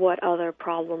what other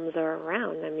problems are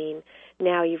around. I mean,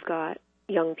 now you've got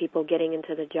young people getting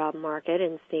into the job market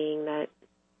and seeing that,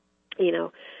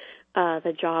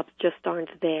 the jobs just aren't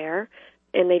there,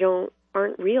 and they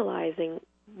aren't realizing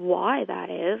why that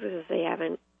is,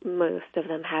 because most of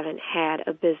them haven't had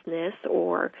a business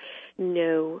or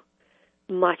know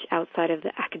much outside of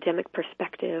the academic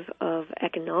perspective of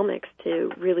economics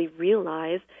to really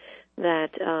realize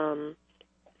that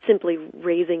simply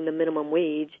raising the minimum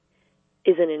wage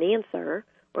isn't an answer,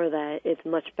 or that it's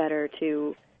much better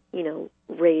to,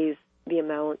 raise the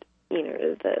amount,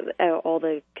 all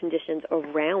the conditions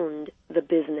around the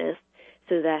business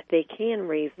so that they can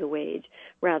raise the wage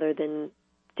rather than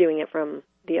doing it from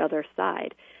the other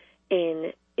side.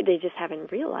 And they just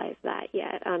haven't realized that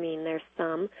yet. I mean, there's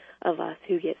some of us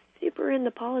who get super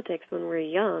into politics when we're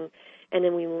young, and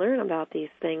then we learn about these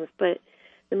things, but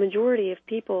the majority of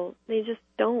people, they just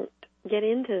don't get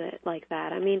into it like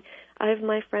that. I mean, I have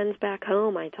my friends back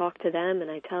home. I talk to them,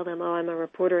 and I tell them, I'm a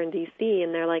reporter in D.C.,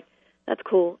 and they're like, that's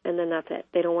cool, and then that's it.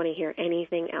 They don't want to hear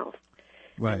anything else.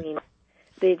 Right. I mean,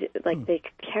 they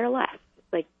care less.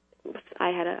 Like,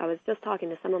 I was just talking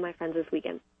to some of my friends this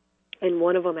weekend, and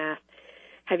one of them asked,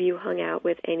 have you hung out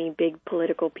with any big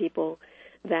political people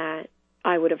that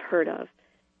I would have heard of?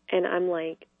 And I'm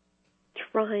like,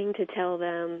 trying to tell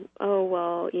them, oh,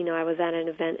 well, I was at an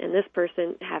event and this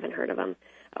person, haven't heard of them.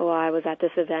 Oh, I was at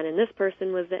this event and this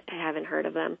person was that, haven't heard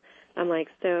of them. I'm like,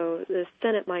 so the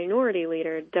Senate minority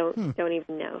leader don't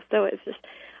even know. So it's just,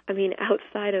 I mean,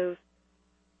 outside of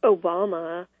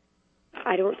Obama,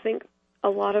 I don't think a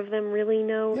lot of them really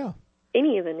know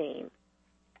any of the names.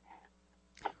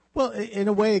 Well, in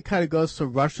a way, it kind of goes to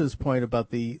Rush's point about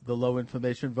the low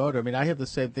information voter. I mean, I have the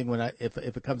same thing when if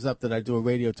it comes up that I do a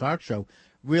radio talk show.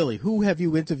 Really, who have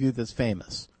you interviewed that's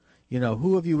famous?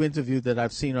 Who have you interviewed that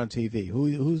I've seen on TV?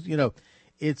 Who's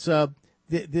it's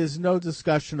there's no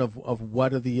discussion of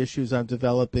what are the issues I'm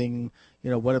developing.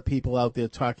 What are people out there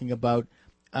talking about?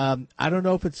 I don't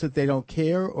know if it's that they don't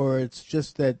care, or it's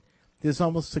just that there's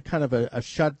almost a kind of a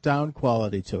shut down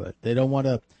quality to it. They don't want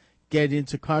to get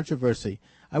into controversy.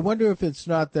 I wonder if it's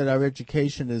not that our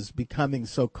education is becoming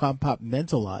so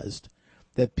compartmentalized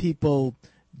that people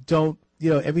don't,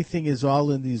 everything is all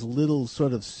in these little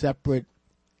sort of separate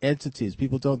entities.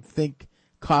 People don't think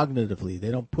cognitively.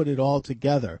 They don't put it all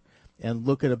together and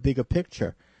look at a bigger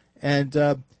picture. And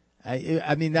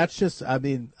I mean, that's just,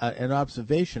 an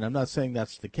observation. I'm not saying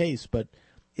that's the case, but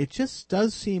it just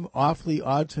does seem awfully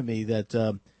odd to me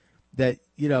that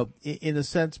in a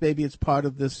sense, maybe it's part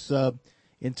of this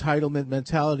entitlement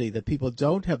mentality, that people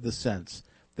don't have the sense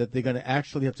that they're going to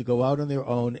actually have to go out on their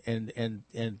own and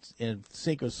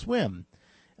sink or swim.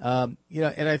 And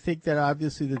I think that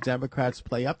obviously the Democrats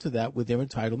play up to that with their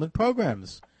entitlement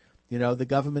programs. The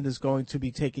government is going to be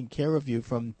taking care of you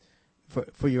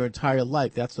for your entire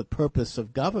life. That's the purpose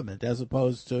of government, as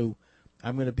opposed to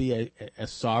I'm going to be a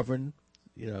sovereign,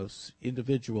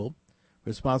 individual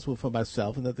responsible for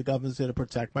myself, and that the government's there to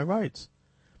protect my rights.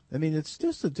 I mean, it's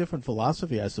just a different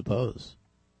philosophy, I suppose.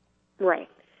 Right.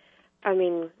 I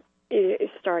mean,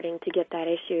 it's starting to get that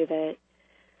issue that,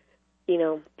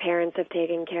 parents have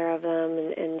taken care of them,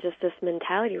 and just this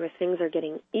mentality where things are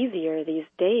getting easier these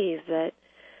days, that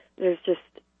there's just,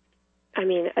 I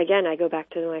mean, again, I go back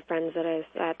to my friends that I was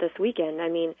at this weekend. I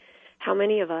mean, how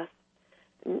many of us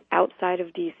outside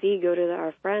of D.C. go to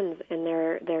our friends and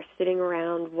they're sitting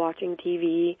around watching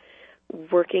TV,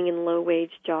 working in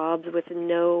low-wage jobs with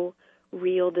no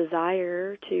real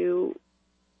desire to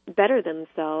better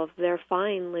themselves. They're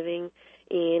fine living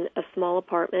in a small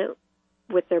apartment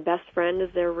with their best friend as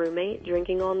their roommate,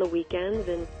 drinking on the weekends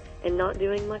and not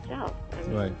doing much else. I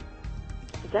mean, right.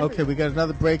 Okay, we got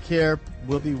another break here.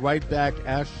 We'll be right back.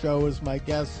 Ash Show is my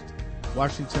guest,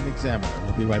 Washington Examiner.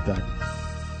 We'll be right back.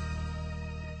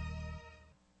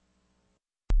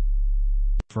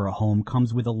 For a home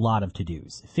comes with a lot of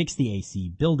to-dos. Fix the AC,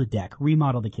 build a deck,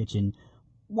 remodel the kitchen.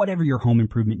 Whatever your home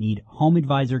improvement need, Home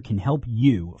Advisor can help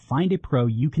you find a pro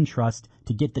you can trust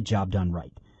to get the job done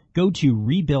right. Go to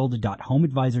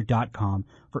rebuild.homeadvisor.com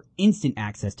for instant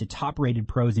access to top-rated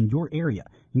pros in your area,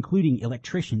 including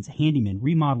electricians, handymen,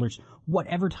 remodelers,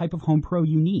 whatever type of home pro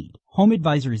you need. Home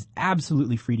Advisor is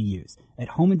absolutely free to use. At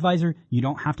Home Advisor, you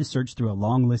don't have to search through a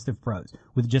long list of pros.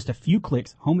 With just a few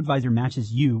clicks, Home Advisor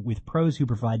matches you with pros who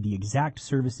provide the exact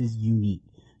services you need.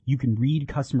 You can read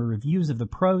customer reviews of the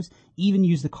pros, even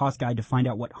use the cost guide to find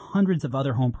out what hundreds of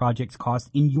other home projects cost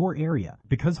in your area.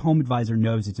 Because Home Advisor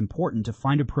knows it's important to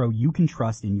find a pro you can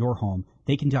trust in your home,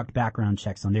 they conduct background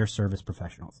checks on their service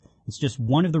professionals. It's just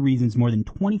one of the reasons more than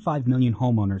 25 million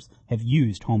homeowners have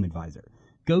used Home Advisor.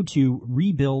 Go to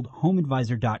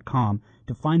rebuildhomeadvisor.com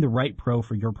to find the right pro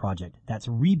for your project. That's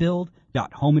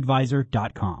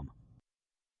rebuild.homeadvisor.com.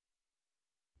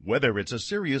 Whether it's a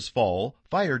serious fall,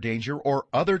 fire danger, or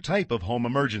other type of home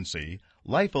emergency,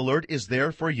 Life Alert is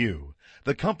there for you.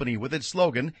 The company with its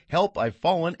slogan, "Help, I've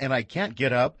fallen and I can't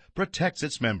get up," protects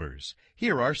its members.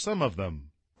 Here are some of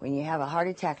them. When you have a heart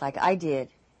attack like I did,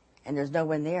 and there's no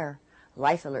one there,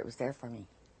 Life Alert was there for me.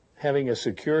 Having a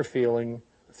secure feeling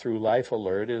through Life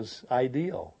Alert is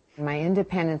ideal. My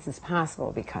independence is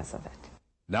possible because of it.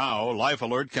 Now, Life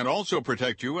Alert can also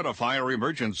protect you in a fire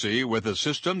emergency with a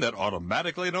system that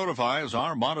automatically notifies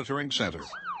our monitoring center.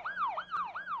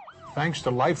 Thanks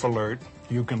to Life Alert,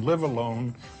 you can live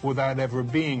alone without ever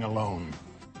being alone.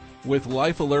 With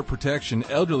Life Alert protection,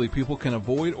 elderly people can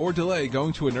avoid or delay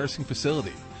going to a nursing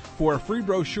facility. For a free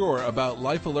brochure about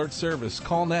Life Alert service,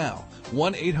 call now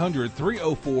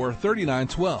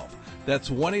 1-800-304-3912. That's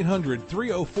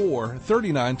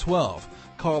 1-800-304-3912.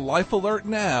 Call Life Alert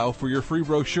now for your free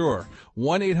brochure.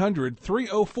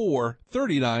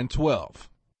 1-800-304-3912.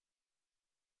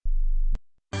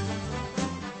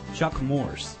 Chuck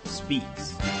Morse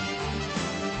speaks.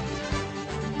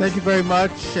 Thank you very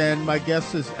much. And my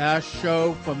guest is Ash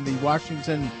Show from the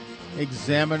Washington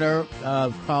Examiner,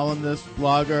 columnist,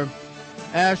 blogger.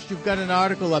 Ash, you've got an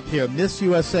article up here. Miss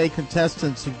USA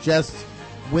contestant suggests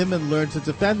women learn to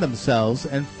defend themselves,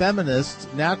 and feminists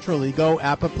naturally go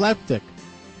apoplectic.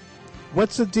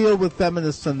 What's the deal with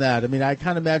feminists on that? I mean, I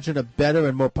can't imagine a better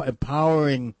and more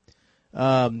empowering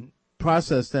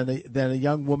process than a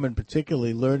young woman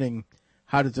particularly learning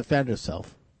how to defend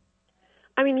herself.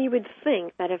 I mean, you would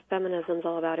think that if feminism's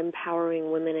all about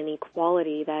empowering women and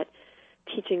equality, that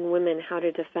teaching women how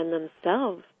to defend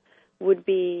themselves would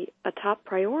be a top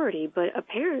priority. But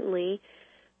apparently,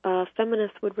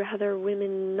 feminists would rather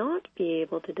women not be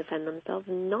able to defend themselves,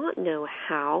 not know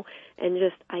how, and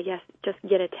just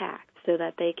get attacked so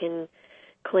that they can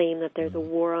claim that there's a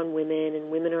war on women and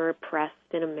women are oppressed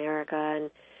in America and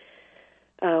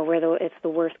it's the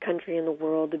worst country in the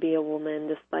world to be a woman,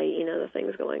 despite, the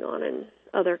things going on in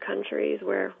other countries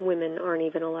where women aren't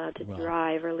even allowed to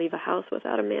drive or leave a house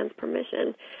without a man's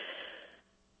permission.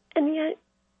 And yet,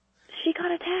 she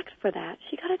got attacked for that.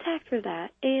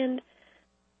 And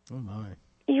oh my.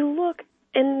 You look,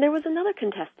 and there was another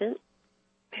contestant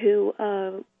who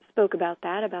spoke about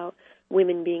that, about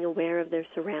women being aware of their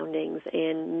surroundings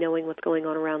and knowing what's going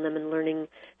on around them and learning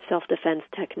self-defense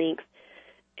techniques.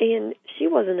 And she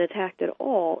wasn't attacked at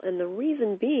all. And the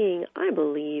reason being, I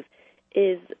believe,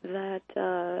 is that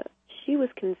she was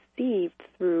conceived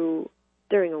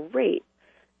during a rape.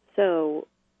 So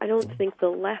I don't think the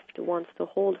left wants to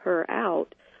hold her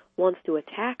out, wants to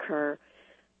attack her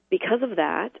because of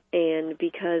that, and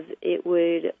because it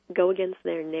would go against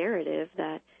their narrative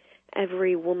that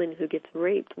every woman who gets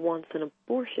raped wants an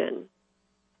abortion.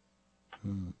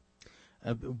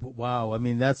 Wow. I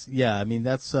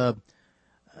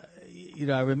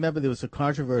remember there was a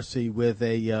controversy with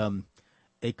a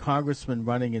congressman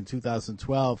running in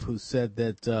 2012 who said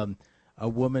that a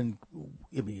woman,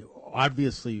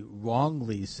 obviously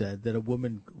wrongly said that a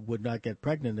woman would not get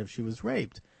pregnant if she was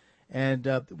raped, and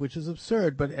which is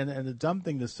absurd, but and a dumb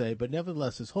thing to say. But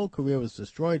nevertheless, his whole career was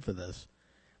destroyed for this.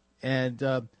 And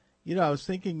I was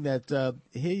thinking that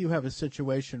here you have a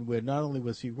situation where not only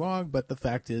was he wrong, but the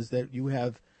fact is that you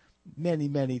have many,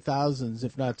 many thousands,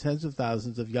 if not tens of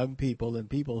thousands, of young people and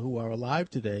people who are alive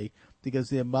today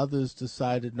because their mothers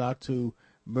decided not to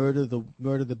murder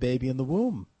the baby in the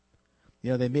womb.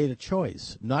 They made a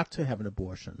choice not to have an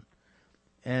abortion,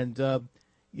 and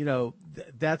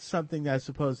that's something I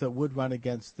suppose that would run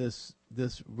against this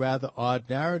rather odd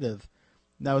narrative.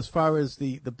 Now, as far as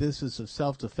the business of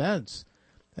self-defense,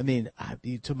 I mean,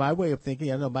 to my way of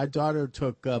thinking, I know my daughter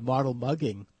took model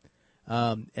mugging,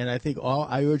 and I think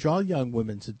I urge all young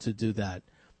women to do that,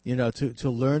 to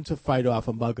learn to fight off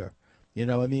a mugger.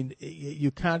 I mean,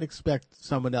 you can't expect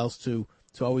someone else to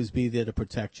always be there to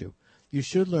protect you. You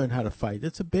should learn how to fight.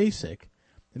 It's a basic.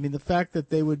 I mean, the fact that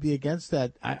they would be against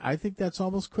that, I think that's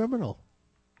almost criminal.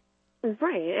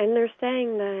 Right, and they're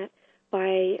saying that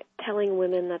by telling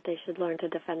women that they should learn to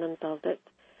defend themselves, it's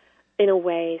in a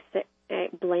way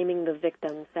blaming the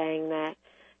victim, saying that,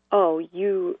 oh,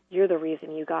 you're the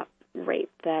reason you got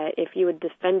raped, that if you had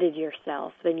defended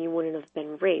yourself, then you wouldn't have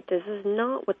been raped. This is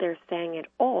not what they're saying at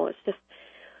all. It's just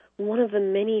one of the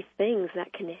many things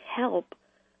that can help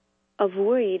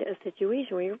avoid a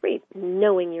situation where you're raped,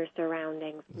 knowing your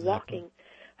surroundings, exactly.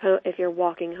 If you're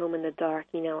walking home in the dark,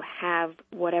 have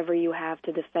whatever you have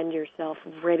to defend yourself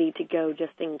ready to go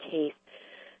just in case.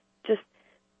 Just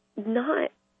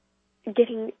not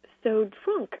getting so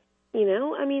drunk,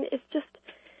 I mean, it's just,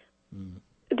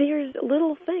 there's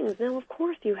little things. Now, of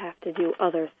course, you have to do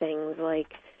other things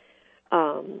like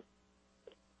to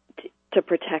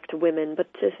protect women,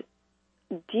 but to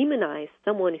demonize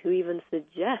someone who even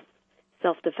suggests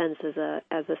self-defense as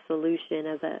a solution,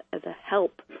 as a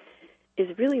help,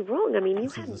 is really wrong. I mean, you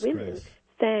had women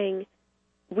saying,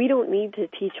 we don't need to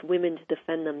teach women to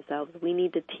defend themselves. We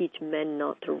need to teach men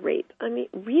not to rape. I mean,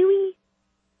 really?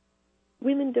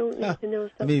 Women don't need to know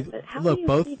self-defense. I mean, look,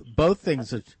 both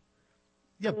things are,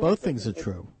 both things are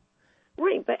true.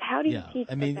 Right, but how do you teach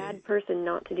a bad person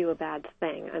not to do a bad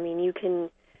thing? I mean, you can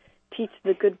teach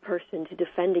the good person to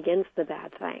defend against the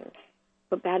bad thing,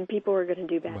 but bad people are going to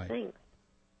do bad things.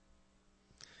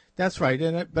 That's right,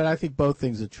 but I think both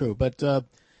things are true. But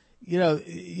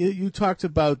you talked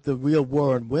about the real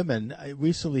war on women.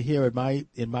 Recently, here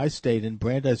in my state, in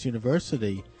Brandeis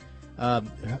University,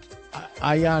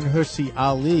 Ayaan Hirsi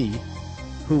Ali,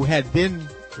 who had been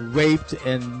raped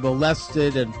and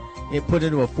molested and put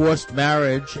into a forced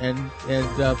marriage and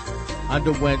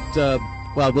underwent.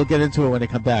 Well, we'll get into it when they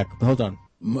come back. Hold on.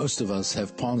 Most of us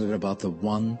have pondered about the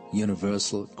one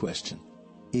universal question: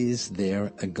 is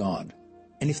there a God?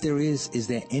 And if there is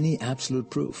there any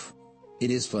absolute proof? It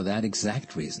is for that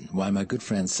exact reason why my good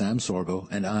friend Sam Sorbo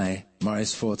and I,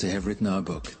 Maurice Forte, have written our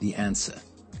book, The Answer,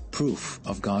 Proof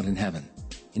of God in Heaven.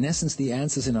 In essence, the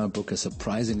answers in our book are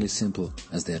surprisingly simple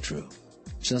as they're true.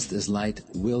 Just as light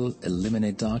will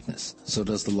eliminate darkness, so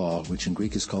does the law, which in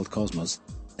Greek is called cosmos,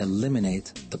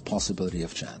 eliminate the possibility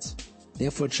of chance.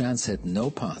 Therefore, chance had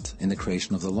no part in the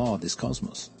creation of the law, this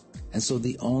cosmos. And so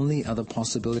the only other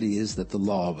possibility is that the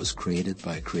law was created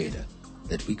by a creator,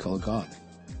 that we call God.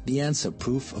 The Answer,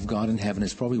 Proof of God in Heaven,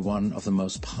 is probably one of the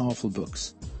most powerful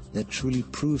books that truly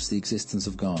proves the existence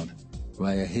of God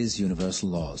via His universal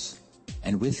laws,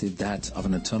 and with it that of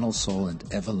an eternal soul and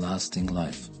everlasting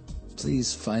life.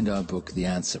 Please find our book, The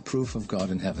Answer, Proof of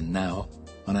God in Heaven, now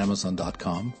on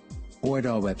Amazon.com or at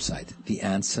our website,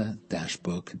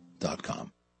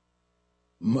 theanswer-book.com.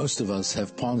 Most of us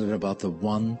have pondered about the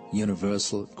one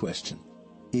universal question: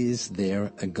 is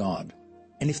there a God?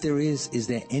 And if there is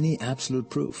there any absolute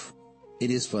proof? It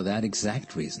is for that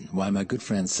exact reason why my good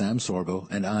friend Sam Sorbo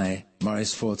and I,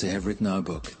 Maurice Forte, have written our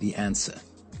book, The Answer,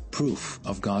 Proof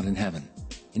of God in Heaven.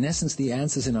 In essence, the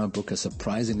answers in our book are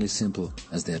surprisingly simple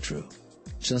as they're true.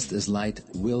 Just as light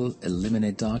will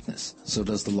eliminate darkness, so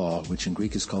does the law, which in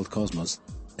Greek is called cosmos,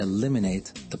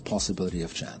 eliminate the possibility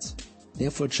of chance.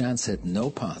 Therefore, chance had no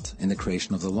part in the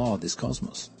creation of the law, this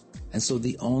cosmos. And so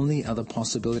the only other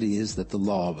possibility is that the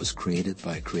law was created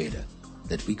by a creator,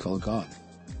 that we call God.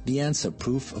 The Answer,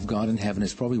 Proof of God in Heaven,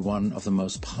 is probably one of the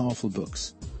most powerful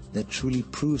books that truly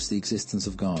proves the existence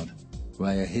of God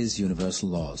via His universal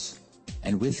laws,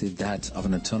 and with it that of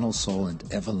an eternal soul and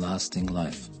everlasting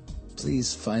life.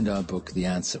 Please find our book, The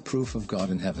Answer, Proof of God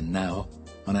in Heaven, now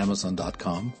on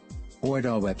Amazon.com or at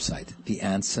our website,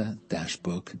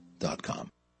 theanswer-book.com.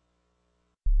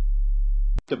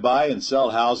 To buy and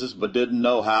sell houses but didn't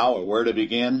know how or where to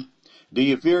begin? Do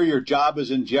you fear your job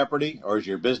is in jeopardy, or is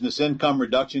your business income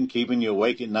reduction keeping you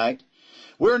awake at night?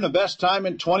 We're in the best time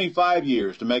in 25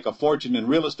 years to make a fortune in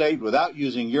real estate without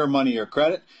using your money or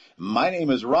credit. My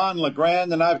name is Ron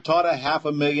LeGrand, and I've taught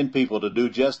 500,000 people to do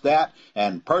just that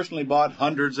and personally bought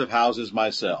hundreds of houses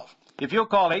myself. If you'll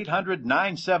call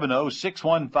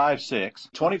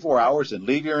 800-970-6156, 24 hours, and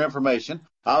leave your information,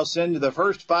 I'll send you the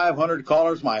first 500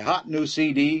 callers my hot new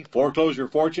CD, Foreclosure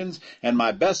Fortunes, and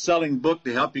my best-selling book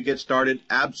to help you get started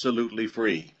absolutely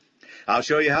free. I'll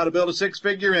show you how to build a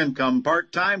six-figure income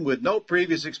part-time with no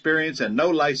previous experience and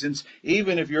no license,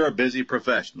 even if you're a busy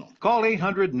professional. Call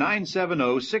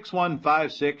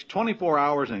 800-970-6156, 24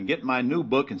 hours, and get my new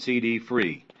book and CD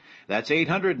free. That's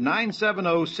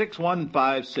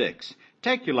 800-970-6156.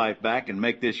 Take your life back and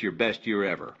make this your best year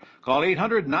ever. Call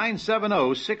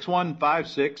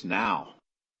 800-970-6156 now.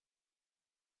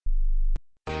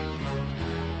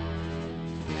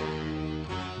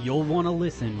 You'll want to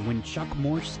listen when Chuck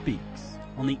Morse speaks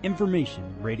on the Information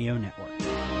Radio Network.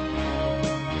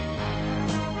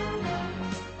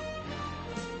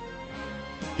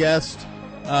 Guest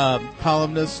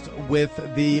columnist with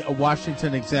the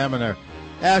Washington Examiner.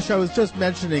 Ash, I was just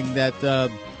mentioning that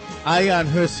Ayaan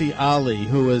Hirsi Ali,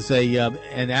 who is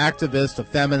an activist, a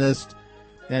feminist,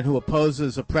 and who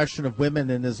opposes oppression of women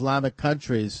in Islamic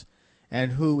countries,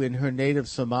 and who in her native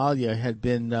Somalia had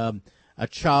been a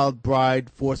child bride,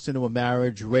 forced into a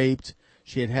marriage, raped.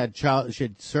 She had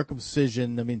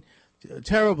circumcision. I mean,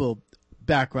 terrible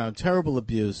background, terrible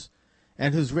abuse,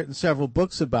 and who's written several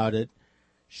books about it.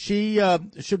 She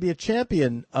should be a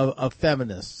champion of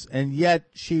feminists, and yet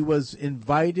she was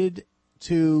invited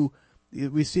to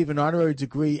receive an honorary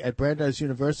degree at Brandeis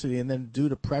University, and then due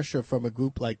to pressure from a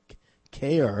group like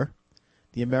CAIR,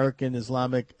 the American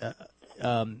Islamic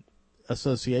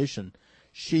Association,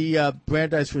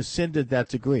 Brandeis rescinded that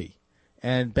degree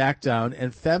and backed down,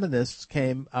 and feminists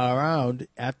came around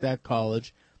at that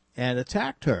college and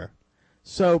attacked her.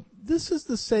 So this is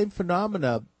the same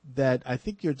phenomena that I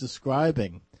think you're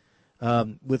describing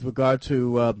with regard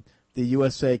to the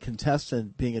USA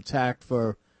contestant being attacked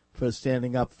for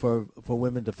standing up for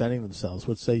women defending themselves.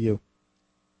 What say you?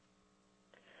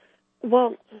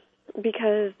 Well,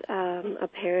 because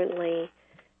apparently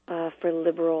for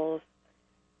liberals,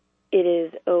 it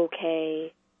is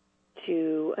okay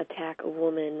to attack a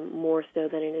woman more so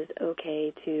than it is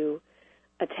okay to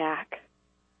attack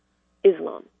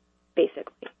Islam,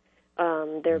 basically.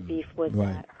 Their beef was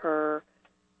that her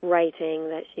writing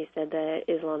that she said that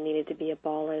Islam needed to be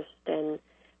abolished and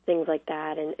things like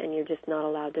that, and you're just not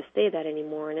allowed to say that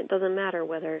anymore. And it doesn't matter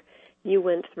whether you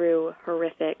went through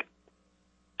horrific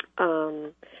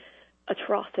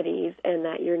atrocities and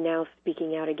that you're now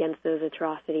speaking out against those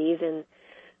atrocities and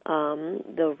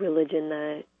the religion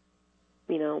that,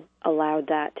 allowed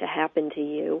that to happen to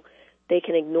you. They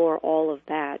can ignore all of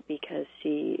that because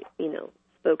she,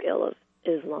 spoke ill of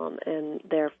Islam, and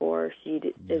therefore she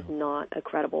is not a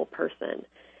credible person,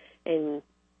 and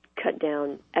cut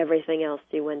down everything else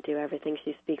she went through, everything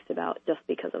she speaks about, just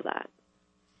because of that.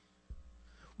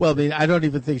 Well, I mean, I don't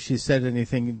even think she said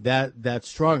anything that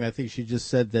strong. I think she just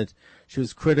said that she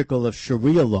was critical of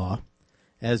Sharia law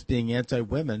as being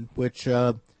anti-women, which,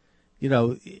 I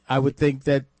would think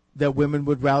that women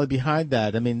would rally behind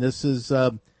that. I mean, this is,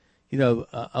 a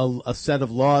set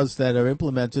of laws that are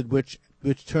implemented which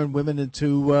turn women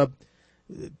into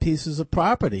pieces of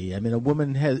property. I mean, a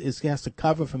woman has to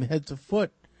cover from head to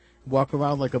foot, walk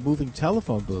around like a moving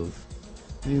telephone booth.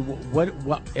 I mean, what,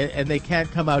 and they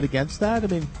can't come out against that? I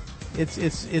mean,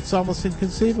 it's almost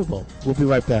inconceivable. We'll be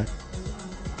right back.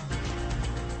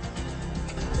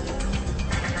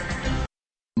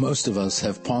 Most of us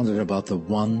have pondered about the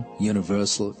one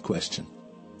universal question.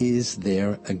 Is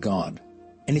there a God?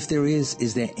 And if there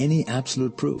is there any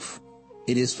absolute proof?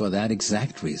 It is for that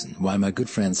exact reason why my good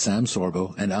friend Sam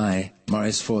Sorbo and I,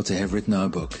 Maurice Forte, have written our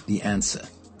book, The Answer,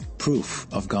 Proof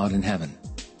of God in Heaven.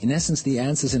 In essence, the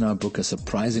answers in our book are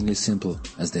surprisingly simple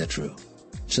as they're true.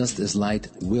 Just as light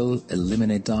will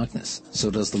eliminate darkness,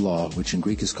 so does the law, which in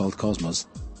Greek is called cosmos,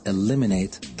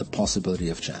 eliminate the possibility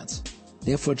of chance.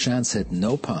 Therefore, chance had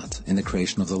no part in the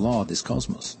creation of the law of this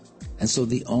cosmos. And so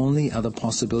the only other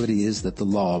possibility is that the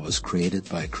law was created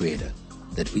by a creator,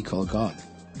 that we call God.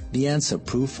 The Answer,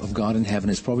 Proof of God in Heaven,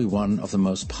 is probably one of the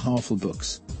most powerful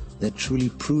books that truly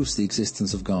proves the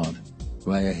existence of God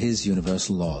via His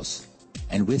universal laws,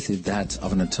 and with it that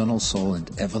of an eternal soul and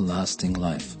everlasting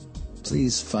life.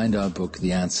 Please find our book,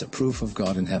 The Answer, Proof of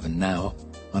God in Heaven, now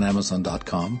on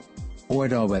Amazon.com or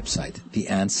at our website,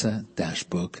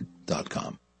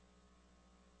 theanswer-book.com.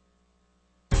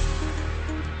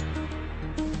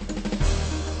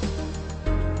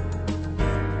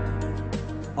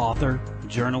 Author,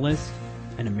 journalist,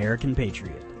 and American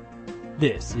patriot.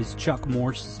 This is Chuck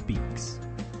Morse Speaks.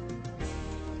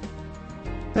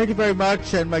 Thank you very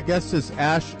much. And my guest is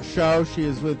Ash Shaw. She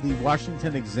is with the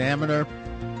Washington Examiner.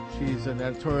 She's an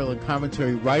editorial and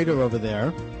commentary writer over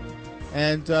there.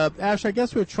 And Ash, I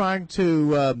guess we're trying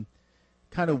to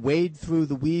kind of wade through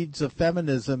the weeds of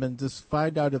feminism and just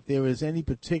find out if there is any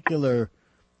particular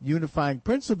unifying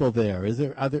principle there.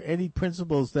 Are there any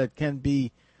principles that can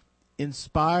be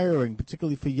inspiring,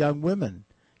 particularly for young women,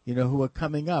 who are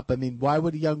coming up? I mean, why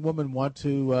would a young woman want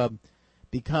to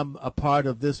become a part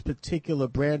of this particular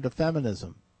brand of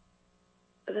feminism?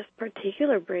 This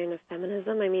particular brand of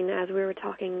feminism. I mean, as we were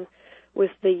talking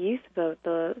with the youth vote,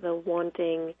 the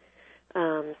wanting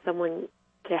someone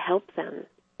to help them,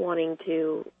 wanting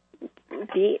to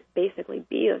basically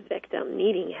be a victim,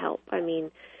 needing help. I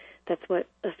mean, that's what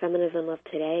the feminism of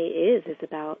today is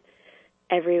about.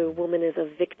 Every woman is a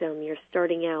victim. You're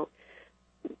starting out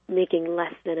making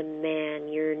less than a man.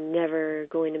 You're never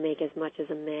going to make as much as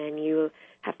a man. You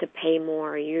have to pay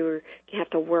more. You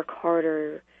have to work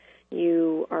harder.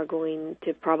 You are going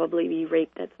to probably be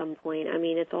raped at some point. I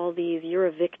mean, it's all these, you're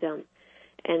a victim,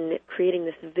 and creating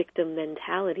this victim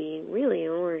mentality, really, in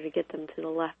order to get them to the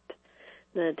left,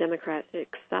 the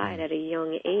Democratic side at a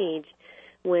young age,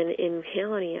 when in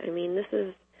reality, I mean, this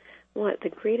is, the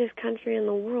greatest country in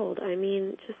the world. I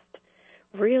mean, just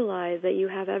realize that you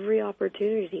have every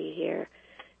opportunity here,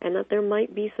 and that there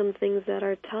might be some things that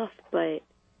are tough, but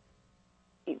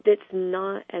it's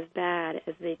not as bad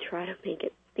as they try to make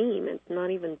it seem. It's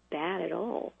not even bad at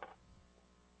all.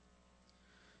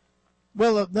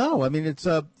 Well, no. I mean, it's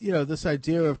this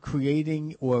idea of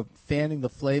creating or fanning the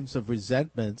flames of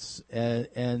resentments,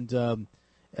 and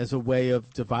as a way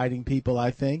of dividing people,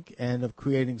 I think, and of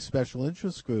creating special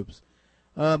interest groups.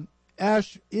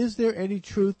 Ash, is there any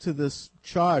truth to this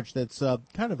charge that's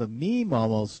kind of a meme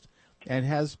almost, and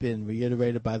has been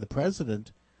reiterated by the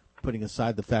president, putting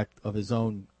aside the fact of his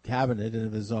own cabinet and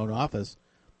of his own office,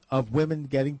 of women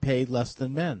getting paid less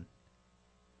than men?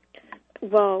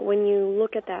 Well, when you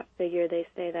look at that figure, they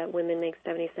say that women make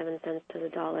 77 cents to the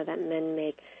dollar that men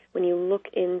make. When you look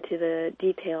into the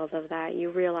details of that, you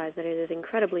realize that it is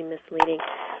incredibly misleading.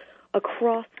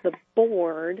 Across the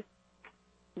board,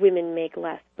 women make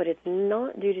less, but it's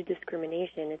not due to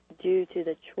discrimination. It's due to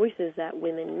the choices that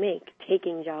women make,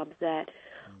 taking jobs that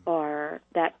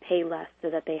pay less so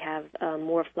that they have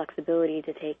more flexibility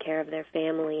to take care of their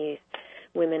families.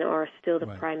 Women are still the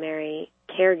primary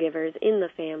caregivers in the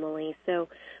family. So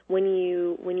when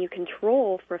you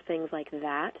control for things like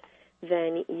that,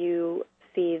 then you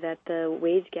see that the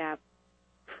wage gap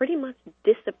pretty much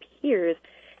disappears,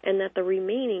 and that the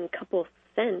remaining couple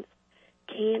cents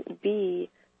can't be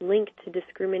linked to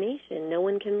discrimination. No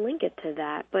one can link it to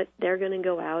that, but they're going to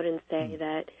go out and say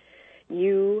that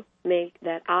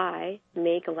I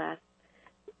make less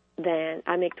than,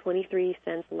 I make 23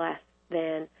 cents less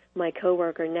than my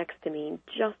coworker next to me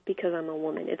just because I'm a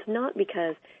woman. It's not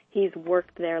because he's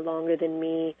worked there longer than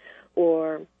me,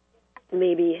 or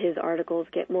maybe his articles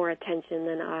get more attention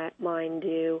than mine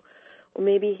do, or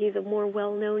maybe he's a more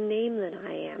well-known name than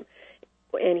I am,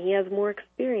 and he has more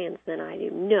experience than I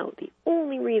do. No, the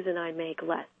only reason I make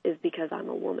less is because I'm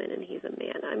a woman and he's a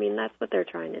man. I mean, that's what they're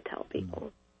trying to tell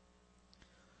people.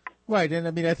 Right, and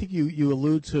I mean, I think you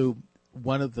allude to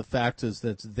one of the factors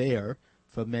that's there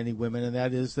for many women, and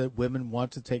that is that women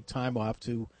want to take time off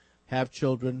to have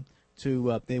children,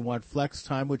 they want flex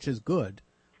time, which is good,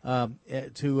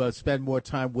 to spend more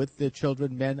time with their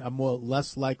children. Men are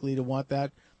less likely to want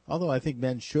that, although I think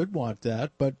men should want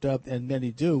that, but and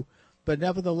many do. But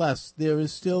nevertheless, there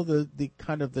is still the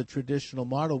kind of the traditional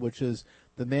model, which is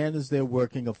the man is there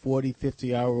working a 40,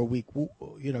 50-hour-a-week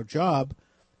job,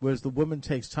 whereas the woman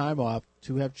takes time off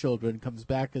to have children, comes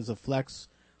back as a flex,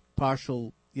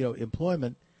 partial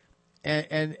employment,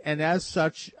 and as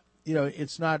such,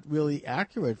 it's not really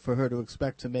accurate for her to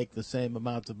expect to make the same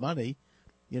amount of money.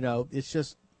 It's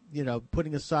just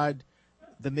putting aside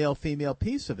the male-female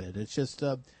piece of it. It's just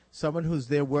someone who's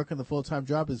there working the full-time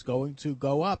job is going to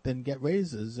go up and get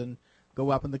raises and go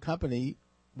up in the company,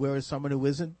 whereas someone who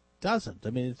isn't doesn't. I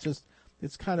mean,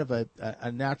 it's kind of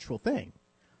a natural thing.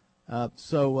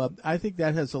 So I think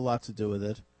that has a lot to do with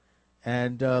it.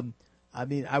 And I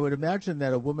mean, I would imagine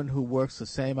that a woman who works the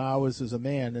same hours as a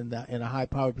man in a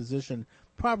high-powered position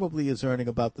probably is earning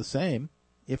about the same,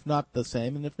 if not the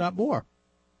same, and if not more.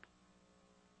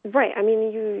 Right. I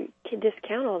mean, you can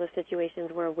discount all the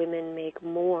situations where women make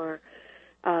more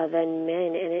than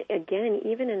men. And again,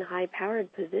 even in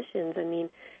high-powered positions, I mean,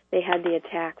 they had the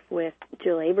attack with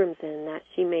Jill Abramson that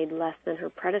she made less than her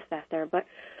predecessor. But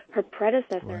her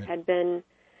predecessor had been,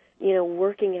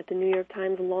 working at the New York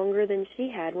Times longer than she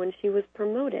had when she was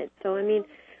promoted. So, I mean,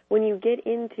 when you get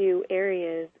into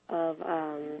areas of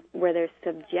where there's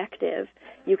subjective,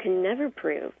 you can never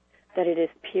prove that it is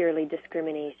purely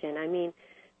discrimination. I mean,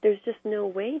 there's just no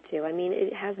way to. I mean,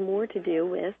 it has more to do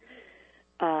with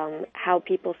how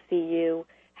people see you,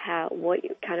 what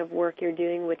kind of work you're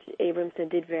doing, which Abramson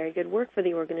did very good work for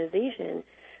the organization,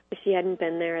 but she hadn't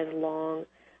been there as long.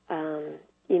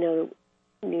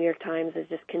 New York Times is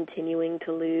just continuing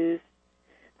to lose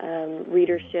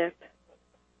readership,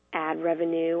 ad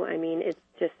revenue. I mean, it's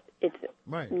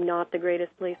not the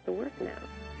greatest place to work now.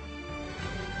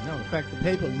 No, in fact, the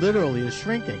paper literally is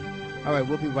shrinking. All right,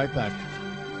 we'll be right back.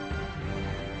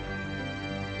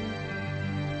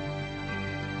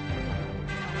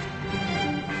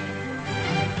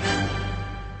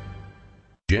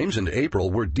 James and April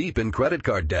were deep in credit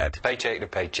card debt. Paycheck to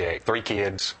paycheck, 3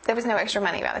 kids. There was no extra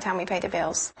money by the time we paid the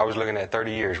bills. I was looking at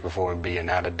 30 years before being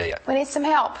out of debt. We need some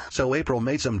help. So April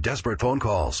made some desperate phone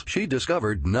calls. She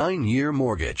discovered 9-Year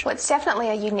Mortgage. Well, it's definitely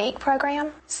a unique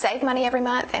program. Save money every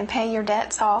month and pay your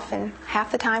debts off in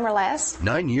half the time or less.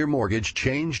 9-Year Mortgage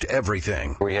changed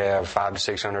everything. We have $500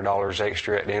 to $600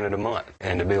 extra at the end of the month,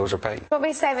 and the bills are paid. We'll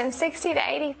be saving $60,000 to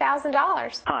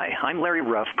 $80,000. Hi, I'm Larry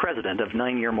Ruff, president of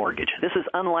 9-Year Mortgage. This is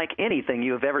unlike anything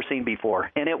you have ever seen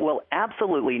before, and it will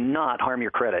absolutely not harm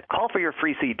your credit. Call for your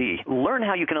free CD. Learn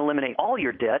how you can eliminate all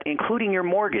your debt, including your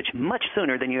mortgage, much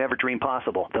sooner than you ever dreamed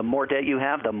possible. The more debt you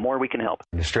have, the more we can help.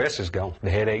 The stress is gone. The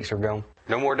headaches are gone.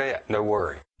 No more debt. No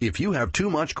worry. If you have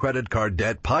too much credit card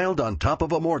debt piled on top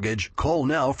of a mortgage, call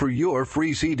now for your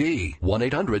free CD.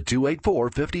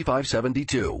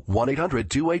 1-800-284-5572.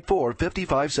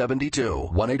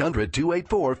 1-800-284-5572.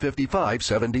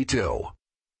 1-800-284-5572.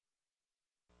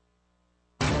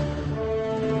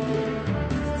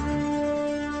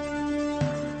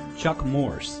 Chuck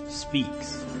Morse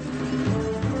speaks.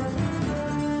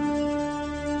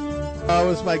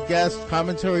 Was my guest,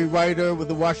 commentary writer with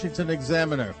the Washington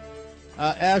Examiner.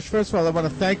 Ash, first of all, I want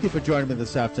to thank you for joining me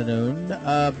this afternoon.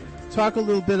 Talk a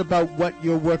little bit about what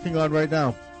you're working on right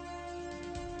now.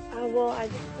 Well, I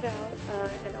just put out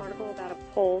an article about a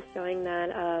poll showing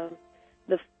that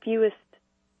the fewest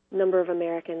number of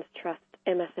Americans trust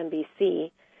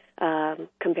MSNBC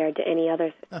compared to any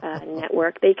other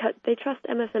network. They trust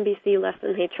MSNBC less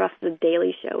than they trust The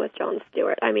Daily Show with Jon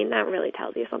Stewart. I mean, that really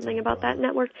tells you something about that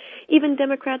network. Even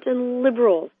Democrats and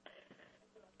liberals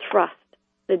trust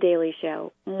The Daily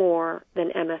Show more than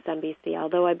MSNBC,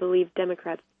 although I believe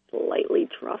Democrats slightly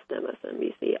trust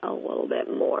MSNBC a little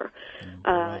bit more.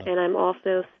 And I'm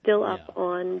also still up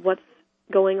on what's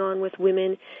going on with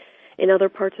women in other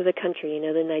parts of the country, you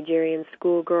know, the Nigerian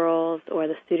schoolgirls or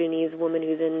the Sudanese woman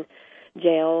who's in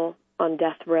jail on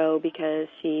death row because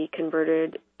she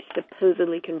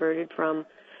supposedly converted from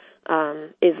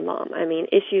Islam. I mean,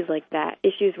 issues like that,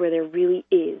 issues where there really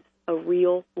is a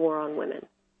real war on women.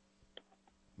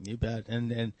 You bet.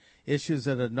 And issues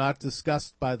that are not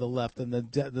discussed by the left, and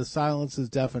the silence is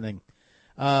deafening.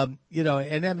 You know,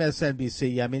 and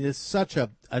MSNBC, I mean, it's such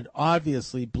an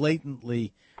obviously,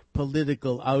 blatantly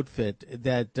political outfit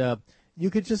that you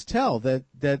could just tell that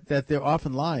they're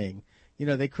often lying. You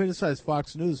know, they criticize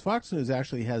Fox News. Fox News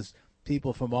actually has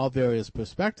people from all various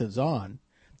perspectives on.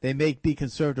 They may be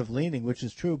conservative leaning, which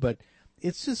is true, but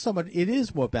it's just it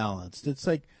is more balanced. It's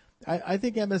like, I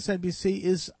think MSNBC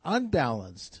is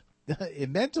unbalanced,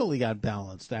 mentally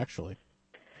unbalanced, actually.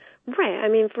 Right. I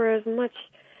mean, for as much,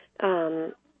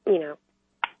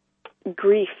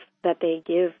 grief that they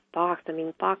give Fox, I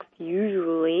mean, Fox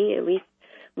usually, at least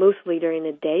mostly during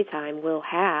the daytime, will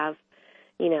have,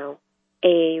 a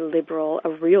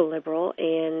real liberal,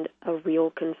 and a real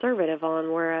conservative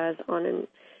on, whereas on an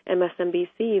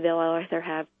MSNBC, they'll either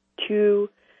have two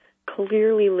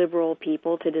clearly liberal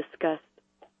people to discuss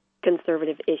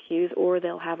conservative issues, or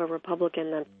they'll have a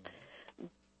Republican that's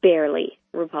barely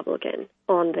Republican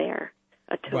on there.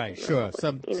 Right, sure,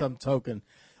 some token.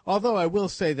 Although I will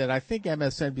say that I think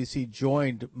MSNBC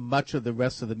joined much of the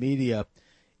rest of the media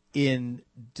in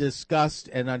disgust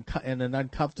and an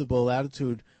uncomfortable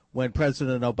attitude when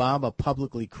President Obama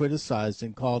publicly criticized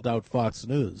and called out Fox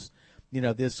News. You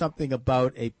know, there's something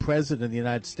about a president of the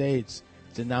United States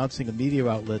denouncing a media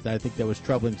outlet that I think that was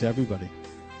troubling to everybody.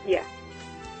 Yeah.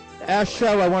 Ash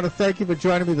Show, I want to thank you for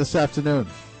joining me this afternoon.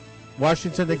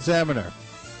 Washington Examiner.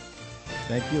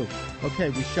 Thank you. Okay,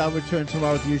 we shall return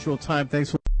tomorrow at the usual time.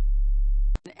 Thanks for...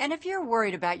 And if you're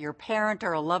worried about your parent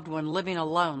or a loved one living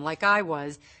alone like I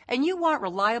was, and you want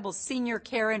reliable senior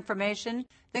care information,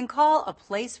 then call A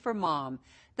Place for Mom,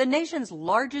 the nation's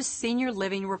largest senior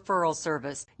living referral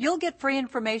service. You'll get free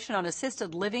information on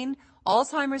assisted living,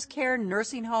 Alzheimer's care,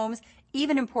 nursing homes,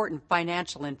 even important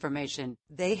financial information.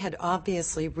 They had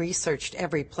obviously researched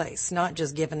every place, not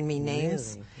just given me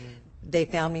names. Really? Yeah. They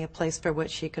found me a place for what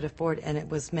she could afford, and it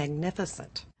was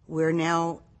magnificent. We're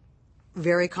now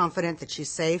very confident that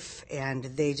she's safe, and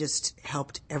they just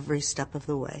helped every step of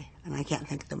the way, and I can't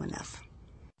thank them enough.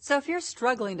 So if you're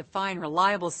struggling to find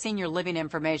reliable senior living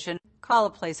information, call A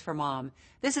Place for Mom.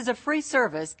 This is a free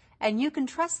service, and you can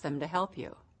trust them to help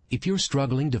you. If you're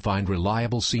struggling to find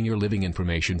reliable senior living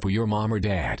information for your mom or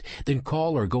dad, then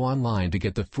call or go online to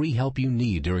get the free help you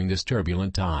need during this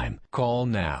turbulent time. Call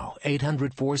now,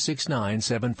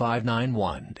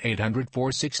 800-469-7591,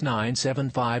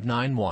 800-469-7591.